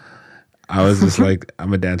 like, I was just like,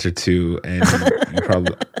 I'm a dancer too, and you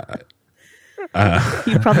probably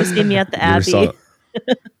You probably see me at the you Abbey. saw-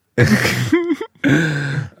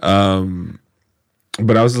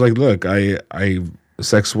 but I was like, look, I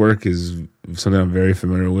sex work is something I'm very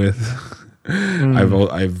familiar with.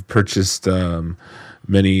 I've purchased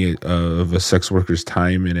many of a sex worker's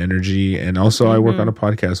time and energy, and also I work on a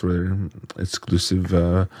podcast where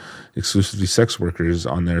exclusively sex workers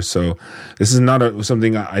on there. So this is not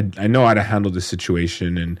something I know how to handle this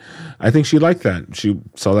situation, and I think she liked that. She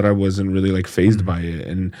saw that I wasn't really like phased by it,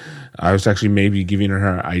 and I was actually maybe giving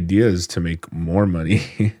her ideas to make more money.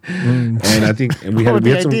 And I think we Oh, had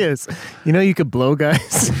the some ideas. You could blow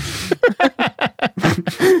guys.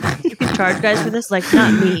 You can charge guys for this, like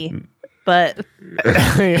not me, but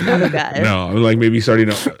other guys. no, I'm like maybe starting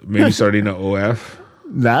a OF.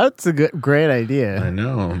 That's a great I idea.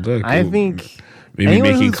 know. Look, I think maybe anyone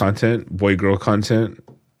making who's- content, boy girl content.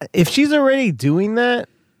 if she's already doing that,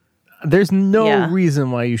 there's no Yeah.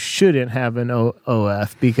 reason why you shouldn't have an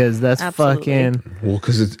OF because that's Absolutely. fucking Well,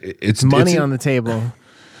 because it's money it's, on the table.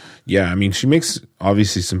 Yeah, I mean, she makes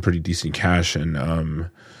obviously some pretty decent cash, and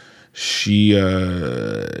she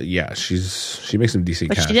makes some decent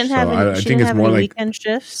But cash. she didn't have So any, I she think didn't it's have more any like weekend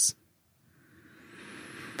shifts.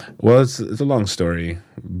 well, it's a long story,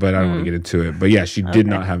 but I don't want to get into it. But yeah, she did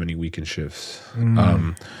not have any weekend shifts.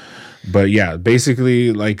 But yeah,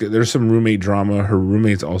 basically, like there's some roommate drama. Her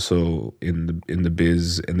roommate's also in the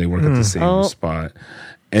biz, and they work at the same Oh. spot.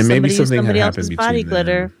 And maybe Somebody used something had somebody happened else's between body them.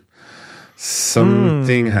 glitter.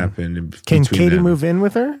 Something happened. Can between Katie them. move in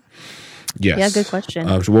with her? Yes. Yeah, good question.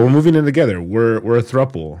 So we're moving in together. We're a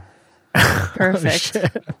throuple. Perfect.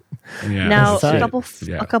 Yeah. Now, That's it.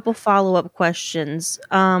 Yeah. a couple follow up questions.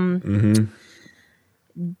 Mm-hmm.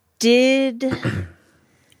 Did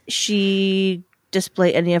she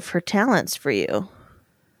display any of her talents for you?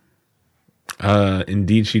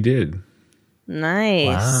 Indeed, she did. Nice.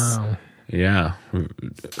 Wow. Yeah,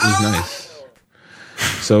 it was nice.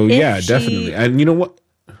 So If yeah, she- definitely. And you know what?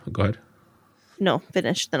 Go ahead. No,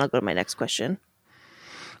 finish. Then I'll go to my next question.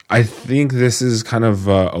 I think this is kind of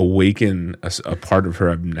awaken a part of her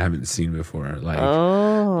I haven't seen before. Like,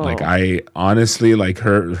 like I honestly like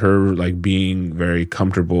her like being very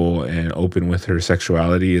comfortable and open with her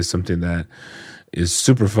sexuality is something that is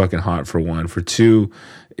super fucking hot. For one, for two,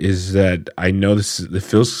 is that I know it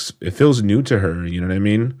feels new to her. You know what I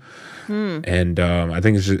mean? And I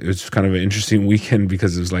think it's kind of an interesting weekend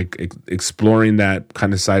because it was like exploring that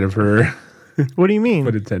kind of side of her. What do you mean?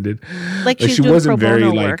 Put intended. Like she's she doing wasn't pro very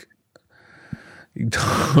bono like. work.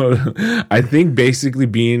 I think basically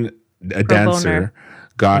being a dancer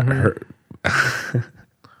got her. I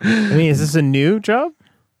mean, is this a new job?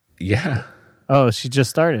 Yeah. Oh, she just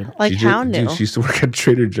started. Like how new? Dude, she used to work at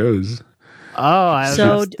Trader Joe's. Oh, I was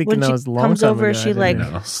So thinking when that she was a long comes time over, ago. she I like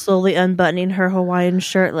didn't know. slowly unbuttoning her Hawaiian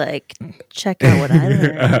shirt, like, check out what I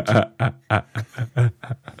learned.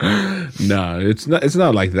 No, it's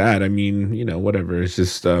not like that. I mean, you know, whatever. It's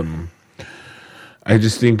just I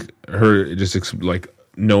just think her just like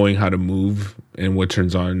knowing how to move and what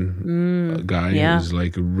turns on a guy is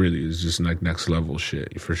like really is just like next level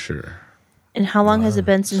shit for sure. And how long has it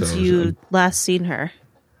been since so- you last seen her?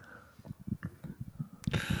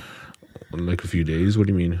 Like a few days. What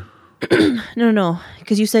do you mean? No,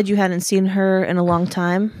 because you said you hadn't seen her in a long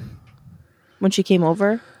time when she came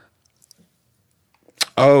over.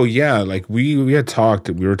 Oh yeah, like we had talked.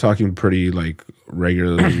 We were talking pretty like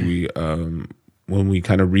regularly. We when we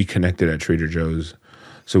kind of reconnected at Trader Joe's,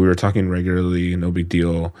 so we were talking regularly. No big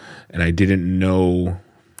deal. And I didn't know.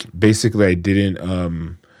 Basically, I didn't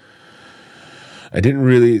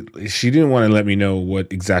really. She didn't want to let me know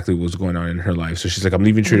what exactly was going on in her life. So she's like, "I'm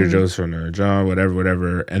leaving Trader Joe's for another job,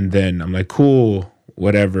 whatever." And then I'm like, "Cool,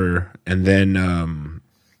 whatever." And then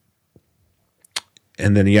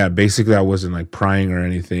yeah, basically I wasn't like prying or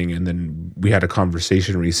anything. And then we had a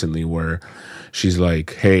conversation recently where she's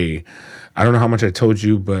like, "Hey, I don't know how much I told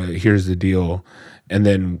you, but here's the deal." And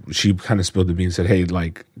then she kind of spilled the beans and said, "Hey,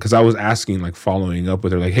 like," because I was asking, like following up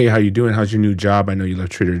with her, like, "Hey, how you doing? How's your new job? I know you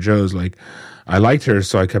left Trader Joe's." Like, I liked her,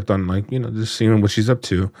 so I kept on like, you know, just seeing what she's up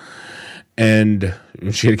to. And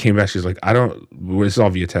when she came back, she's like, it's all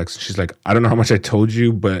via text. She's like, "I don't know how much I told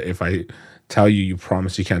you, but if I tell you, you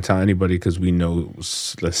promise you can't tell anybody because we know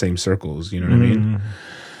the same circles." You know what I mean?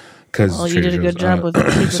 Because Well, you did a good job with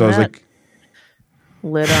keeping so I was that like,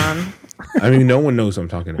 lid on. I mean, no one knows what I'm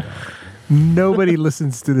talking about. Nobody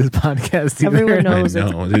listens to this podcast either. Everyone knows I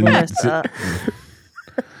it's know. Clarissa.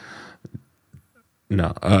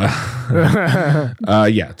 No.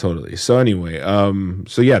 Yeah, totally. So anyway,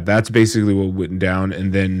 so yeah, that's basically what went down.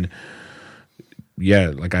 And then,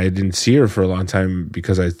 yeah, like I didn't see her for a long time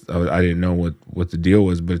because I didn't know what the deal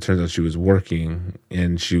was, but it turns out she was working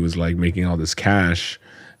and she was like making all this cash.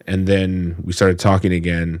 And then we started talking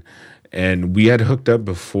again, and we had hooked up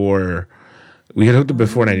before. And I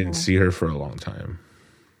didn't see her for a long time.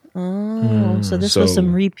 Oh, so this was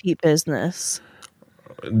some repeat business.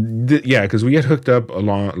 Yeah, because we had hooked up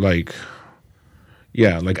along like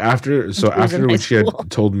after when she had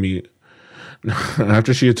told me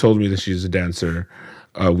after she had told me that she's a dancer,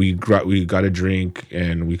 we got a drink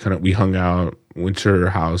and we hung out, went to her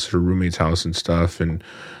house, her roommate's house and stuff, and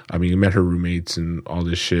I mean met her roommates and all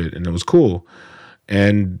this shit, and it was cool.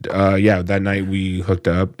 And yeah, that night we hooked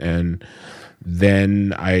up, and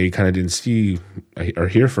then I kind of didn't see or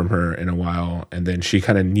hear from her in a while, and then she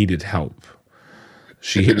kind of needed help.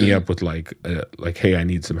 She hit me up with like, "Hey, I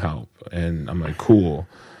need some help," and I'm like, "Cool."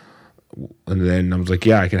 And then I was like,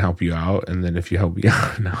 "Yeah, I can help you out." And then if you help me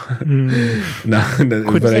out, no, but I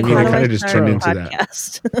mean, it kind of just turned into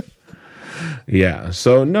that. Yeah.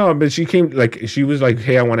 So no, but she came like she was like,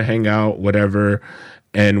 "Hey, I want to hang out, whatever."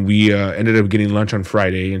 And we ended up getting lunch on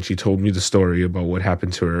Friday, and she told me the story about what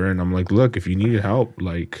happened to her. And I'm like, "Look, if you need help,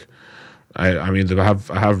 like, I mean, I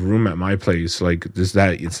have room at my place. Like, it's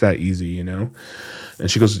that easy, you know."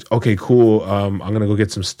 And she goes, "Okay, cool. I'm gonna go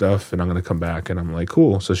get some stuff, and I'm gonna come back." And I'm like,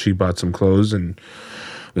 "Cool." So she bought some clothes, and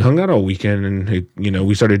we hung out all weekend. And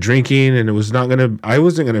we started drinking, and I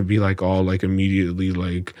wasn't gonna be like all like immediately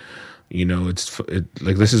like,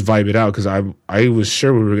 like let's just vibe it out, because I was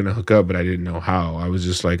sure we were gonna hook up, but I didn't know how. I was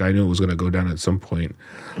just like, I knew it was gonna go down at some point.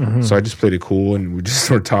 So I just played it cool, and we just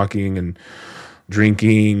started talking and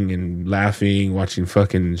drinking and laughing, watching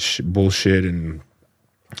fucking bullshit, and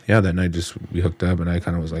yeah, that night we hooked up, and I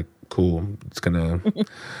kind of was like, cool, it's gonna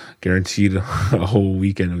guaranteed a whole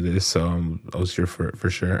weekend of this, so I was here for it for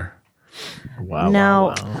sure. Wow.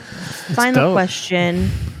 Now, final dope. question.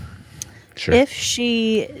 Sure. If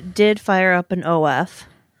she did fire up an OF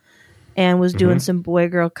and was doing some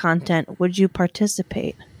boy-girl content, would you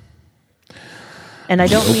participate? And I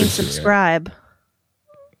don't mean subscribe.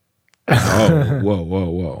 Oh,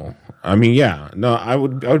 whoa. I mean, yeah. No, I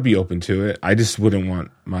would be open to it. I just wouldn't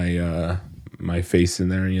want my my face in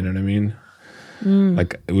there, you know what I mean?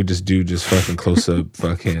 Like it would just fucking close up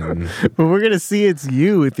fucking. But we're gonna see it's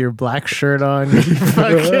you with your black shirt on, you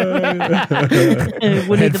fucking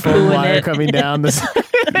Winnie the Pooh headphone in wire it. coming down the side.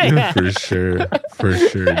 for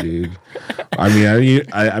sure, dude.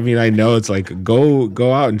 I mean, I know it's like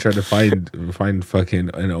go out and try to find fucking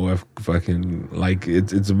an OF fucking like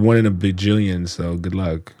it's one in a bajillion. So good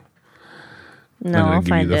luck. No, I'm gonna I'll give you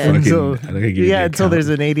find the it. fucking- Until, I think I give you the until account. there's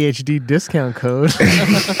an ADHD discount code.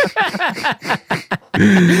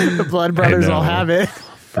 The Blood Brothers know. all have it.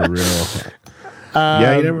 For real.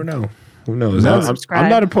 Yeah, you never know. Who knows? No, I'm subscribe.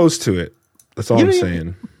 not opposed to it. That's all You I'm don't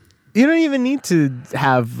saying. You don't even need to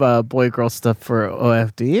have boy girl stuff for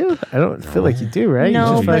OF, do you? I don't feel like you do, right?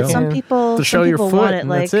 No, just but don't. some people to show some your people foot, want it and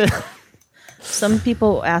like that's it. some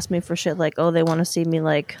people ask me for shit like, oh, they want to see me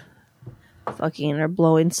like fucking or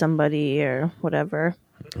blowing somebody or whatever.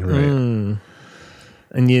 Right.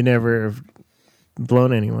 And you never have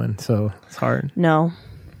blown anyone, so it's hard. No.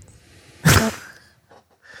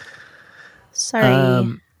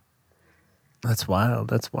 Sorry. That's wild.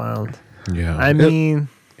 That's wild. Yeah. I mean,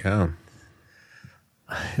 yeah.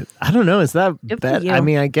 I don't know. Is that Good for bad? you. I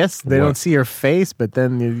mean, I guess they What? don't see your face, but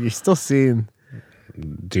then you're still seeing.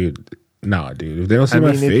 Dude. Nah, dude. If they don't see I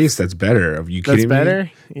my mean, face, that's better. Are you That's kidding me?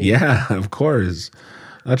 better? Yeah, of course.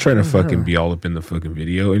 I'm not trying to fucking be all up in the fucking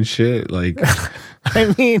video and shit. Like,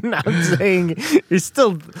 I mean, I'm saying you're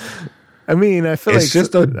still. I mean, I feel it's like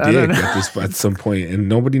just a I don't dick know. at some point, and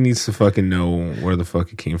nobody needs to fucking know where the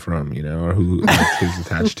fuck it came from, you know, or who's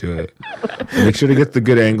attached to it. Make sure to get the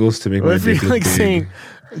good angles to make What my if you're dick look like big. saying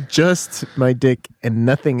just my dick and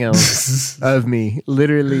nothing else of me?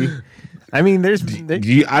 Literally. I mean, there's All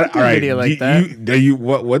right. video like that.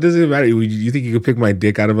 What does it matter? You think you could pick my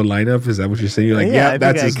dick out of a lineup? Is that what you're saying? You're like, Yeah, I yeah, think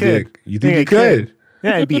that's I his could. dick. You think I you could?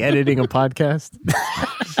 Yeah, I'd be editing a podcast.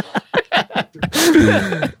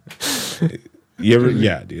 You ever?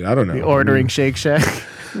 Yeah, dude. I don't know. Be ordering Shake Shack.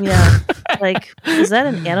 Yeah. Like, is that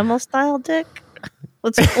an animal style dick?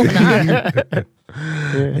 What's going on?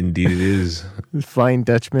 Indeed, it is Flying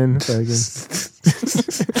Dutchman. fucking-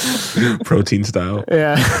 protein style.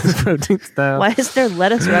 Yeah, protein style. Why is there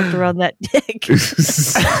lettuce wrapped around that dick?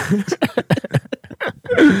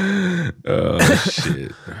 Oh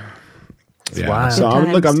shit. Yeah. wild. So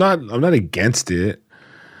Good I'm times. not against it.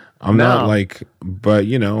 I'm No. not like, but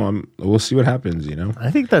you know, we'll see what happens. You know,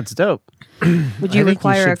 I think that's dope. Would you I think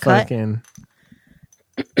require a should cut? fucking-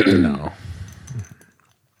 no.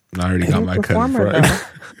 I already got Good my cut in performer,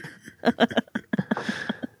 front.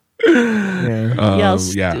 yeah. Yeah, Yeah,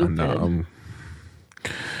 stupid. no.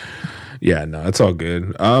 Yeah, no, it's all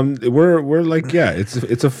good. We're like, yeah, it's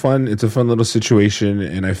a fun little situation,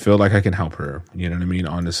 and I feel like I can help her. You know what I mean?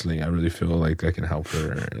 Honestly, I really feel like I can help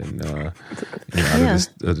her, and out Yeah.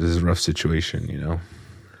 of this rough situation. You know,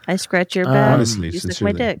 I scratch your back. Honestly, you suck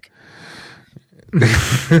my sincerely. dick.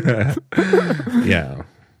 yeah,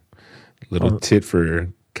 little tit for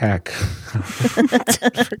cack.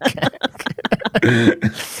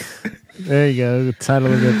 There you go. The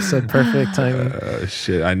title of the episode. Perfect timing.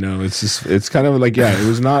 Shit, I know. It's kind of like, yeah, it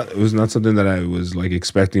was not something that I was like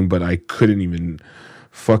expecting, but I couldn't even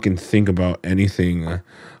fucking think about anything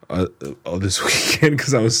all this weekend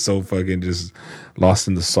because I was so fucking just lost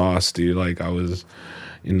in the sauce, dude. Like I was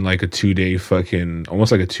in like a 2-day fucking,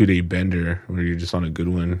 almost like a 2-day bender where you're just on a good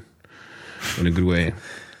one, in a good way,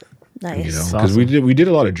 Nice. you know, That's because awesome. we did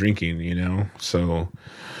a lot of drinking, you know, so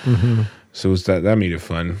so it's that made it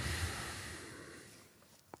fun.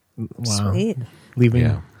 Wow. Sweet.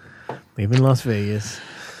 Leaving Las Vegas.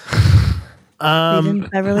 Leaving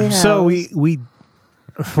Beverly Hills. So we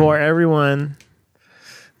for everyone,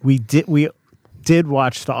 we did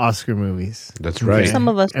watch the Oscar movies. That's right. Some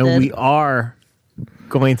of us And did. we are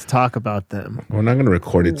going to talk about them. We're not going to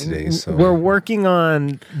record it today, so We're working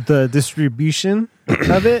on the distribution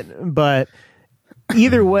of it, but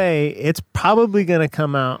either way, it's probably going to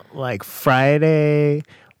come out like Friday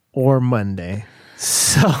or Monday.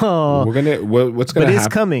 So, we're gonna. What's but gonna it's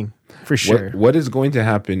happen? coming for sure. What is going to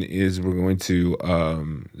happen is we're going to we're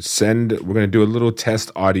going to do a little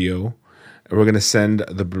test audio, and we're going to send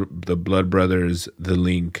the Blood Brothers the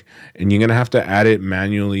link, and you're going to have to add it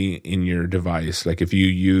manually in your device. Like if you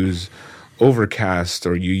use Overcast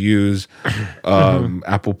or you use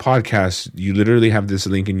Apple Podcasts, you literally have this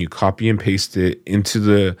link and you copy and paste it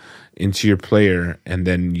into your player, and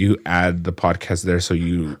then you add the podcast there, so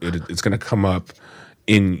it's going to come up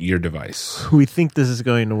in your device. We think this is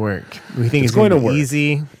going to work. We think It's it's going to going to be work.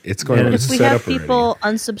 easy. It's going Yeah. to if we set have up already. people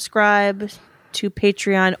unsubscribe to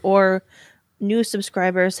Patreon or new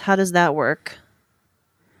subscribers, how does that work?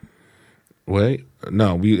 Wait,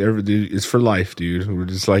 no, it's for life, dude. We're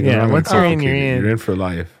just like, Yeah, we're not once gonna you're in, complicate you're it. in. You're in for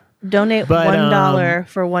life. Donate But, $1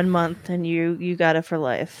 for 1 month, and you got it for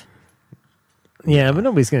life. Yeah, but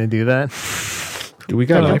nobody's gonna do that. Dude, we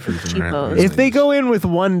got Oh, lifers in our cheapos. listeners. If they go in with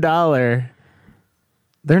 $1,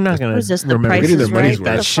 they're not gonna What is this, the remember Price is to Right? write Get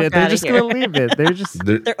that the shit. fuck They're outta just here. gonna leave it. They're just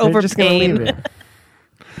They're- They're just gonna leave overpaying. it.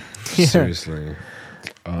 Yeah. Seriously.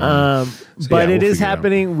 But yeah, it we'll is figure it out.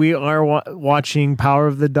 happening. We are watching Power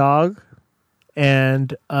of the Dog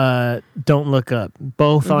and Don't Look Up,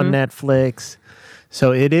 both on Netflix.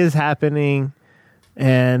 So it is happening,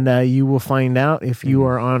 and you will find out if you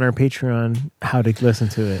are on our Patreon how to listen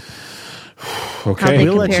to it. How Okay. they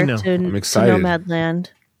We'll let you compare know. to I'm excited. Nomadland.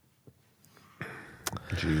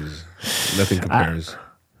 Jeez. Nothing compares.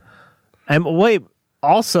 And wait,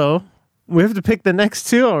 also, we have to pick the next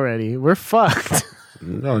two already. We're fucked.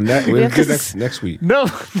 No, we'll do next week. No,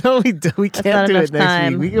 we do. We can't not do enough it next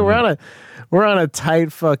time. week. We're on a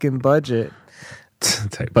tight fucking budget.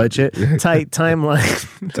 Tight Tight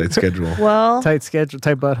timeline, tight schedule. Well, tight schedule,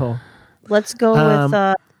 tight butthole. let's go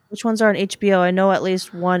with which ones are on HBO. I know at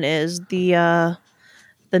least one is the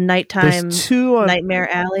nighttime There's two on Nightmare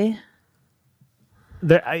Alley.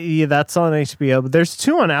 there. Yeah, that's on HBO. But there's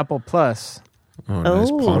two on Apple Plus Oh, nice.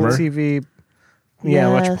 Oh. Palmer. TV. Yeah,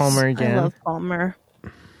 watch Yes, Palmer again. I love Palmer.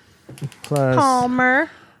 Plus Palmer.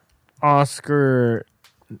 Oscar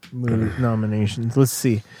nominations. Let's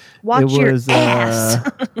see. Watch your ass.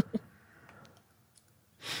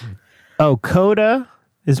 Coda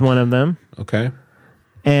is one of them. Okay.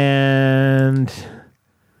 And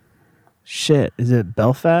shit, is it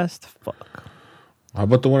Belfast? Fuck. How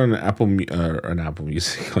about the one on Apple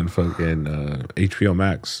Music on fucking HBO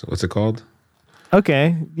Max? What's it called?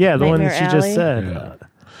 Okay, yeah, the one that Nightmare you just Alley? said. Yeah.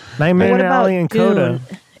 Nightmare What about Alley and Dune? Coda.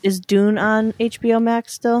 Is Dune on HBO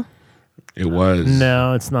Max still? It was.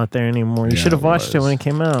 No, it's not there anymore. You Yeah, should have it watched it was. when it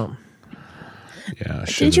came out. Yeah.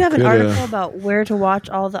 Didn't you have an article about where to watch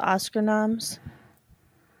all the Oscar noms?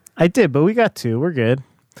 I did, but we got two. We're good.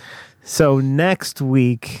 So next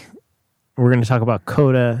week, we're going to talk about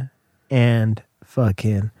Coda and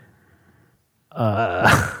fucking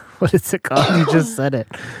what is it called? You just said it.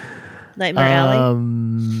 Nightmare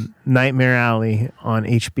Alley. Nightmare Alley on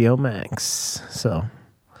HBO Max. So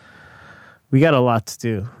we got a lot to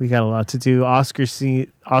do.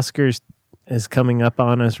 Oscars is coming up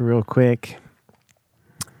on us real quick.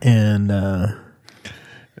 And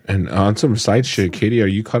on some side shit, Katie, are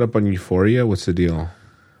you caught up on Euphoria? What's the deal?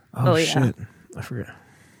 Oh, yeah. shit. I forgot.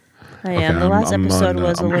 I am. The I'm- last I'm episode on,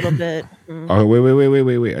 was a I'm- little bit. Oh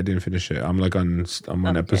wait! I didn't finish it. I'm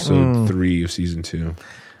on episode 3 of season 2.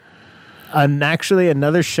 And actually,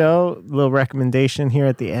 another show, little recommendation here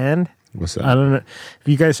at the end. What's that? I don't know if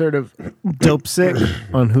you guys heard of Dope Sick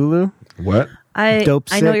on Hulu. What? I Dope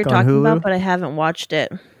know what Sick you're on talking Hulu. about, but I haven't watched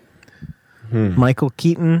it. Michael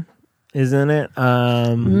Keaton is in it.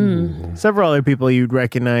 Several other people you'd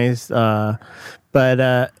recognize,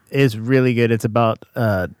 but it's really good. It's about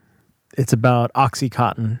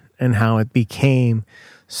OxyContin and how it became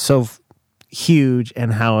so huge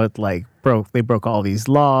and how it they broke all these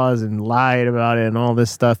laws and lied about it and all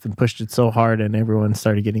this stuff and pushed it so hard and everyone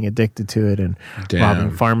started getting addicted to it and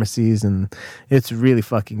robbing pharmacies, and it's really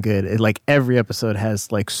fucking good. Every episode has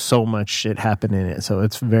so much shit happen in it, so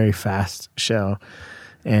it's a very fast show,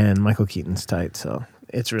 and Michael Keaton's tight, so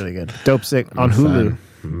it's really good. Dope Sick on Hulu.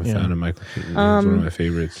 I'm a fan of Michael Keaton. He's one of my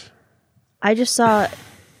favorites. I just saw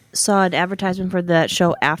an advertisement for that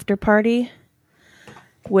show After Party,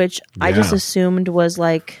 which I just Yeah. assumed was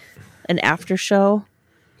an after show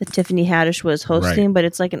that Tiffany Haddish was hosting, Right. but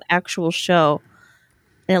it's an actual show,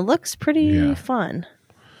 and it looks pretty Yeah. fun.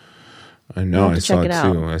 I know. have I to saw check it it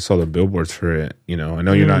too. out. I saw the billboards for it. I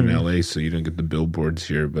know you're not in LA, so you don't get the billboards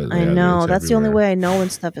here. But I yeah, know it's that's the only everywhere. way I know when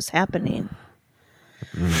stuff is happening.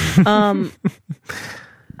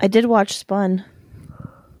 I did watch Spun.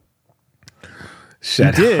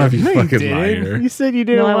 Shut Did up, you no, fucking didn't. liar! You said you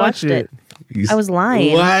didn't No, I watch watched it. You I was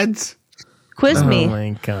lying. What? Quiz Oh me.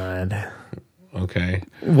 my god. Okay.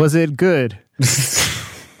 Was it good?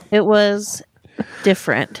 It was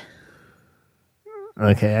different.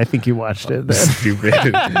 Okay, I think you watched it then. Stupid.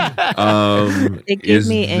 It gave is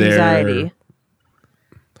me there- anxiety.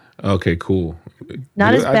 Okay, cool.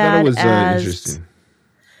 Not as I thought bad it was as- interesting.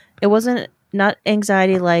 It wasn't not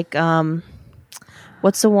anxiety like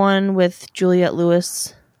what's the one with Juliette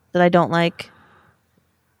Lewis that I don't like?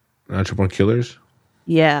 Natural Born Killers.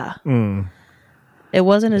 Yeah. It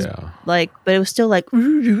wasn't as Yeah. but it was still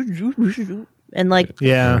And like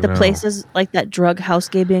Yeah. the know. places like that drug house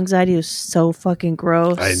baby anxiety was so fucking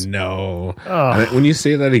gross. I know. Oh. And when you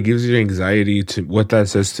say that it gives you anxiety, to what that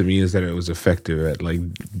says to me is that it was effective at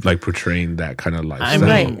like portraying that kind of lifestyle.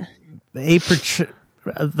 Right.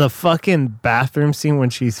 The fucking bathroom scene when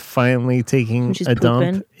she's finally taking When she's a dump,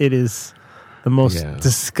 pooping. it is the most Yeah.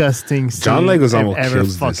 disgusting scene John Leguizamo I've ever kills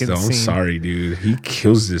this. fucking Though. I'm seen. sorry, dude. He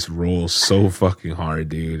kills this role so fucking hard,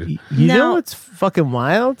 dude. You know Now- what's fucking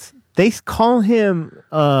wild? They call him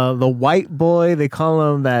the white boy. They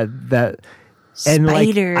call him that and like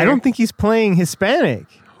Spider. I don't think he's playing Hispanic.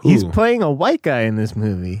 He's Who? playing a white guy in this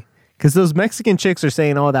movie. Because those Mexican chicks are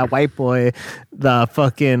saying, "Oh, that white boy, the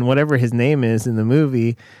fucking whatever his name is in the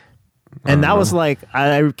movie," and that was like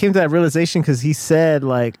I came to that realization because he said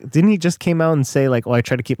like, didn't he just came out and say like, "Oh, I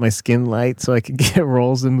try to keep my skin light so I can get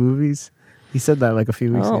roles in movies." He said that like a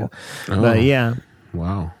few weeks ago. Oh. But yeah,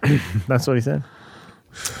 Wow. that's what he said.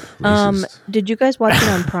 Racist. Did you guys watch it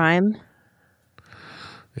on Prime?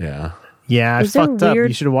 Yeah. Yeah, I Was there fucked up. weird-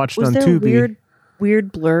 You should have watched it Was on there Tubi.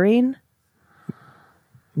 weird blurring?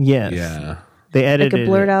 Yes. Yeah. They Like edited it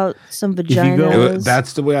blurred it. out some you go- vaginas.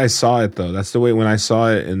 That's the way I saw it, though. That's the way when I saw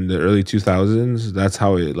it in the early 2000s. That's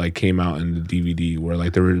how it like came out in the DVD, where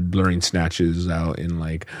like they were blurring snatches out in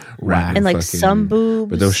like random And, like, fucking- some boobs.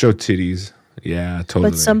 but they'll show titties. Yeah,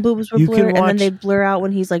 totally. But some boobs were You can blurred, and then watch- they blur out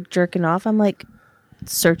when he's like jerking off. I'm like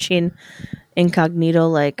searching incognito,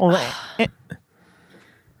 like Oh,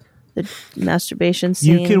 the masturbation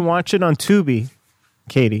scene. you can watch it on Tubi,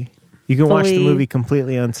 Katie. You can watch the Fully- movie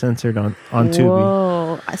completely uncensored on Tubi.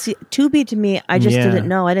 Whoa! I see. Tubi to me, I just Yeah. didn't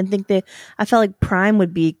know. I didn't think I felt like Prime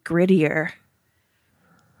would be grittier.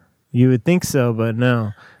 You would think so, but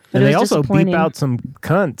no. But And it they was also beep disappointing. out some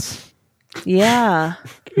cunts. Yeah.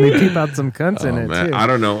 They beep out some cunts in Oh, it man. too. I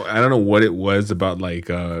don't know. I don't know what it was about like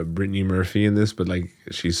Brittany Murphy in this, but like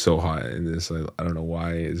she's so hot in this. I don't know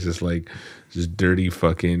why. It's just like this dirty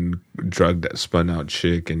fucking drugged spun out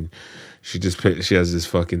chick, and she has this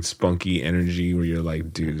fucking spunky energy where you're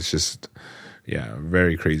like, dude, it's just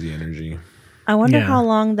very crazy energy. I wonder Yeah. how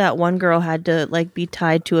long that one girl had to like be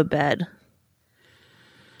tied to a bed.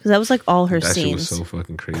 Because that was like all her That shit was scenes. so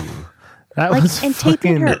fucking crazy. That Like, was and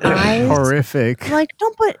taping fucking her eyes. horrific. Like,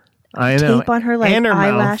 don't put I know. tape on her like And her mouth.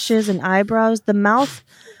 eyelashes and eyebrows. The mouth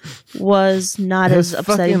was not It as was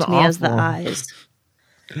upsetting to fucking me as the awful. eyes.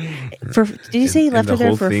 Did you say he left her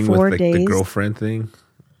there for thing 4 with, days? the girlfriend thing.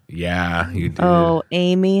 Yeah, you did. Oh,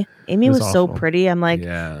 Amy. Amy was was so awful. pretty. I'm like,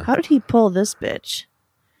 Yeah. how did he pull this bitch?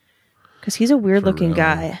 Because he's a weird looking real.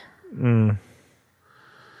 guy.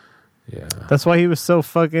 Yeah. That's why he was so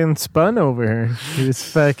fucking spun over her. He was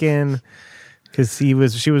fucking because she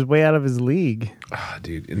was way out of his league. Ah,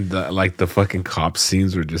 dude, and the fucking cop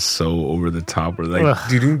scenes were just so over the top. Where like, Ugh.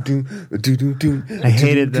 I I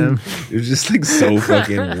hated them. It was just like so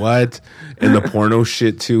fucking what? And the porno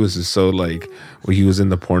shit too was just so like when he was in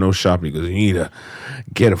the porno shop and he goes, "You need to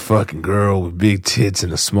get a fucking girl with big tits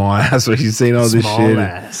and a small ass." Or he's saying all this Small shit.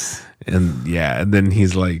 ass. And yeah, and then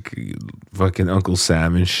he's like fucking Uncle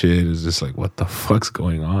Sam and shit. It's just like, what the fuck's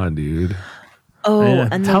going on, dude? Oh, Yeah,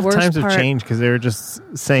 and the tough worst times part, have changed because they were just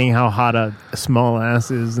saying how hot a small ass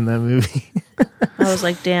is in that movie. I was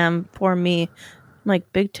like, damn, poor me. I'm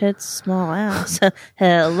like, big tits, small ass.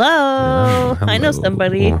 Hello. I know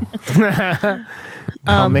somebody.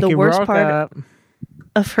 I'll make the it worst rock part up.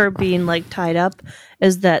 of her being like tied up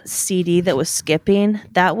is that CD that was skipping.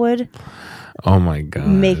 That would Oh my god.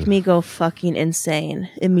 make me go fucking insane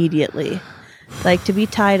immediately. Like, to be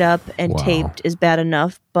tied up and Wow. taped is bad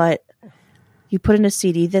enough, but you put in a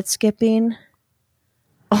CD that's skipping.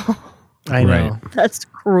 I know. Right. That's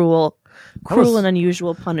cruel. Cruel was- and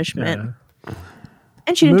unusual punishment. Yeah.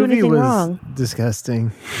 And she didn't do Movie anything was wrong.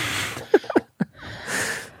 disgusting.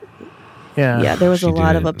 Yeah. Yeah, there was She a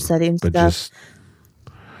lot of did, upsetting but stuff. just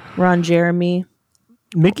Ron Jeremy.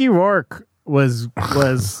 Mickey Rourke was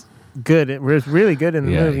good. It was really good in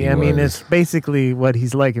the Yeah, movie. he I mean, was. it's basically what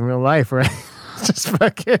he's like in real life, right? Just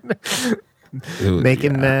fucking it was,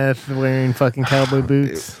 making yeah. meth, wearing fucking cowboy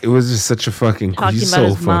boots. It was just such a fucking. Talking he's about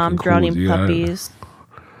so his mom fucking cool, drowning dude. I don't- puppies.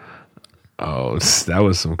 Oh, that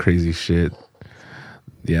was some crazy shit.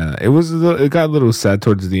 Yeah, it was. It got a little sad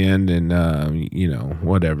towards the end, and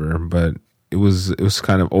whatever. But it was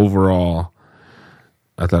kind of overall.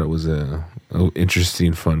 I thought it was a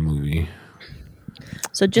interesting, fun movie.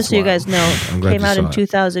 So just so you guys know, I'm glad came you out in saw it.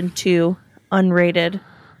 2002, unrated,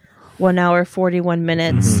 1 hour 41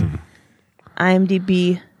 minutes. Mm-hmm.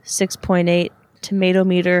 IMDb 6.8, tomato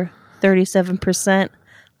meter 37%,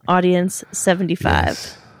 audience 75.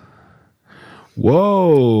 Yes.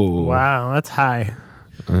 Whoa! Wow, that's high.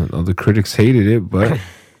 The critics hated it, but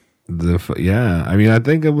Yeah, I mean, I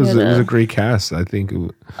think it was Yeah. a great cast. I think it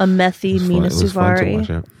A methy was Mina fun. It was fun to Suvari. watch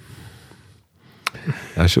it.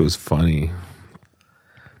 That shit was funny.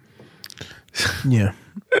 Yeah.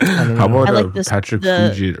 I don't How know. about I like this- Patrick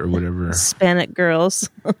the- Fugit or whatever? Hispanic girls.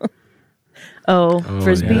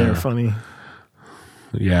 Frisbee. Yeah, yeah. they're funny.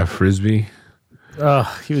 Yeah, Frisbee. Oh,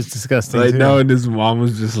 he was disgusting. Like too. no, and his mom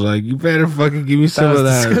was just like, "You better fucking give me that some was of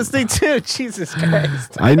that." disgusting too. Jesus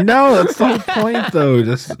Christ. I know that's the whole point, though.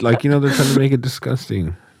 Just like they're trying to make it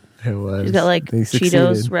disgusting. It was. She's got like They Cheetos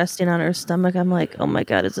succeeded. resting on her stomach. I'm like, oh my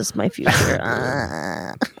god, is this my future?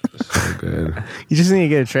 So good. You just need to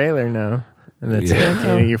get a trailer now, and that's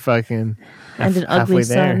Yeah. it. You're fucking And an halfway ugly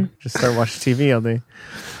there. son. Just start watching TV all day.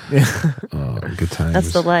 Oh, good times.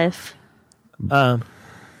 That's the life.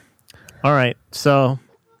 All right, so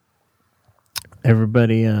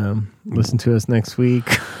everybody, listen to us next week.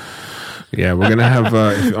 Yeah, we're gonna have,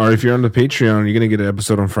 or if you're on the Patreon, you're gonna get an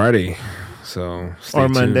episode on Friday. So stay or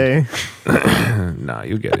tuned. Monday. Nah,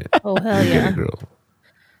 you'll get it. Oh hell You get yeah. it, girl.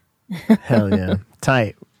 Hell yeah,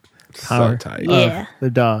 tight. So Power. tight. Yeah.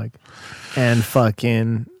 The dog, and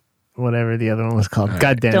fucking whatever the other one was called.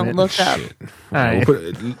 God damn Don't it! look up. Shit. All right. We'll put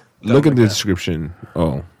it, look in the description.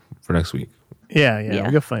 Oh, for next week. Yeah, Yeah.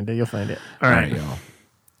 you'll find it. You'll find it. All right, y'all.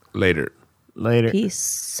 Later. later.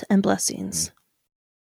 Peace and blessings.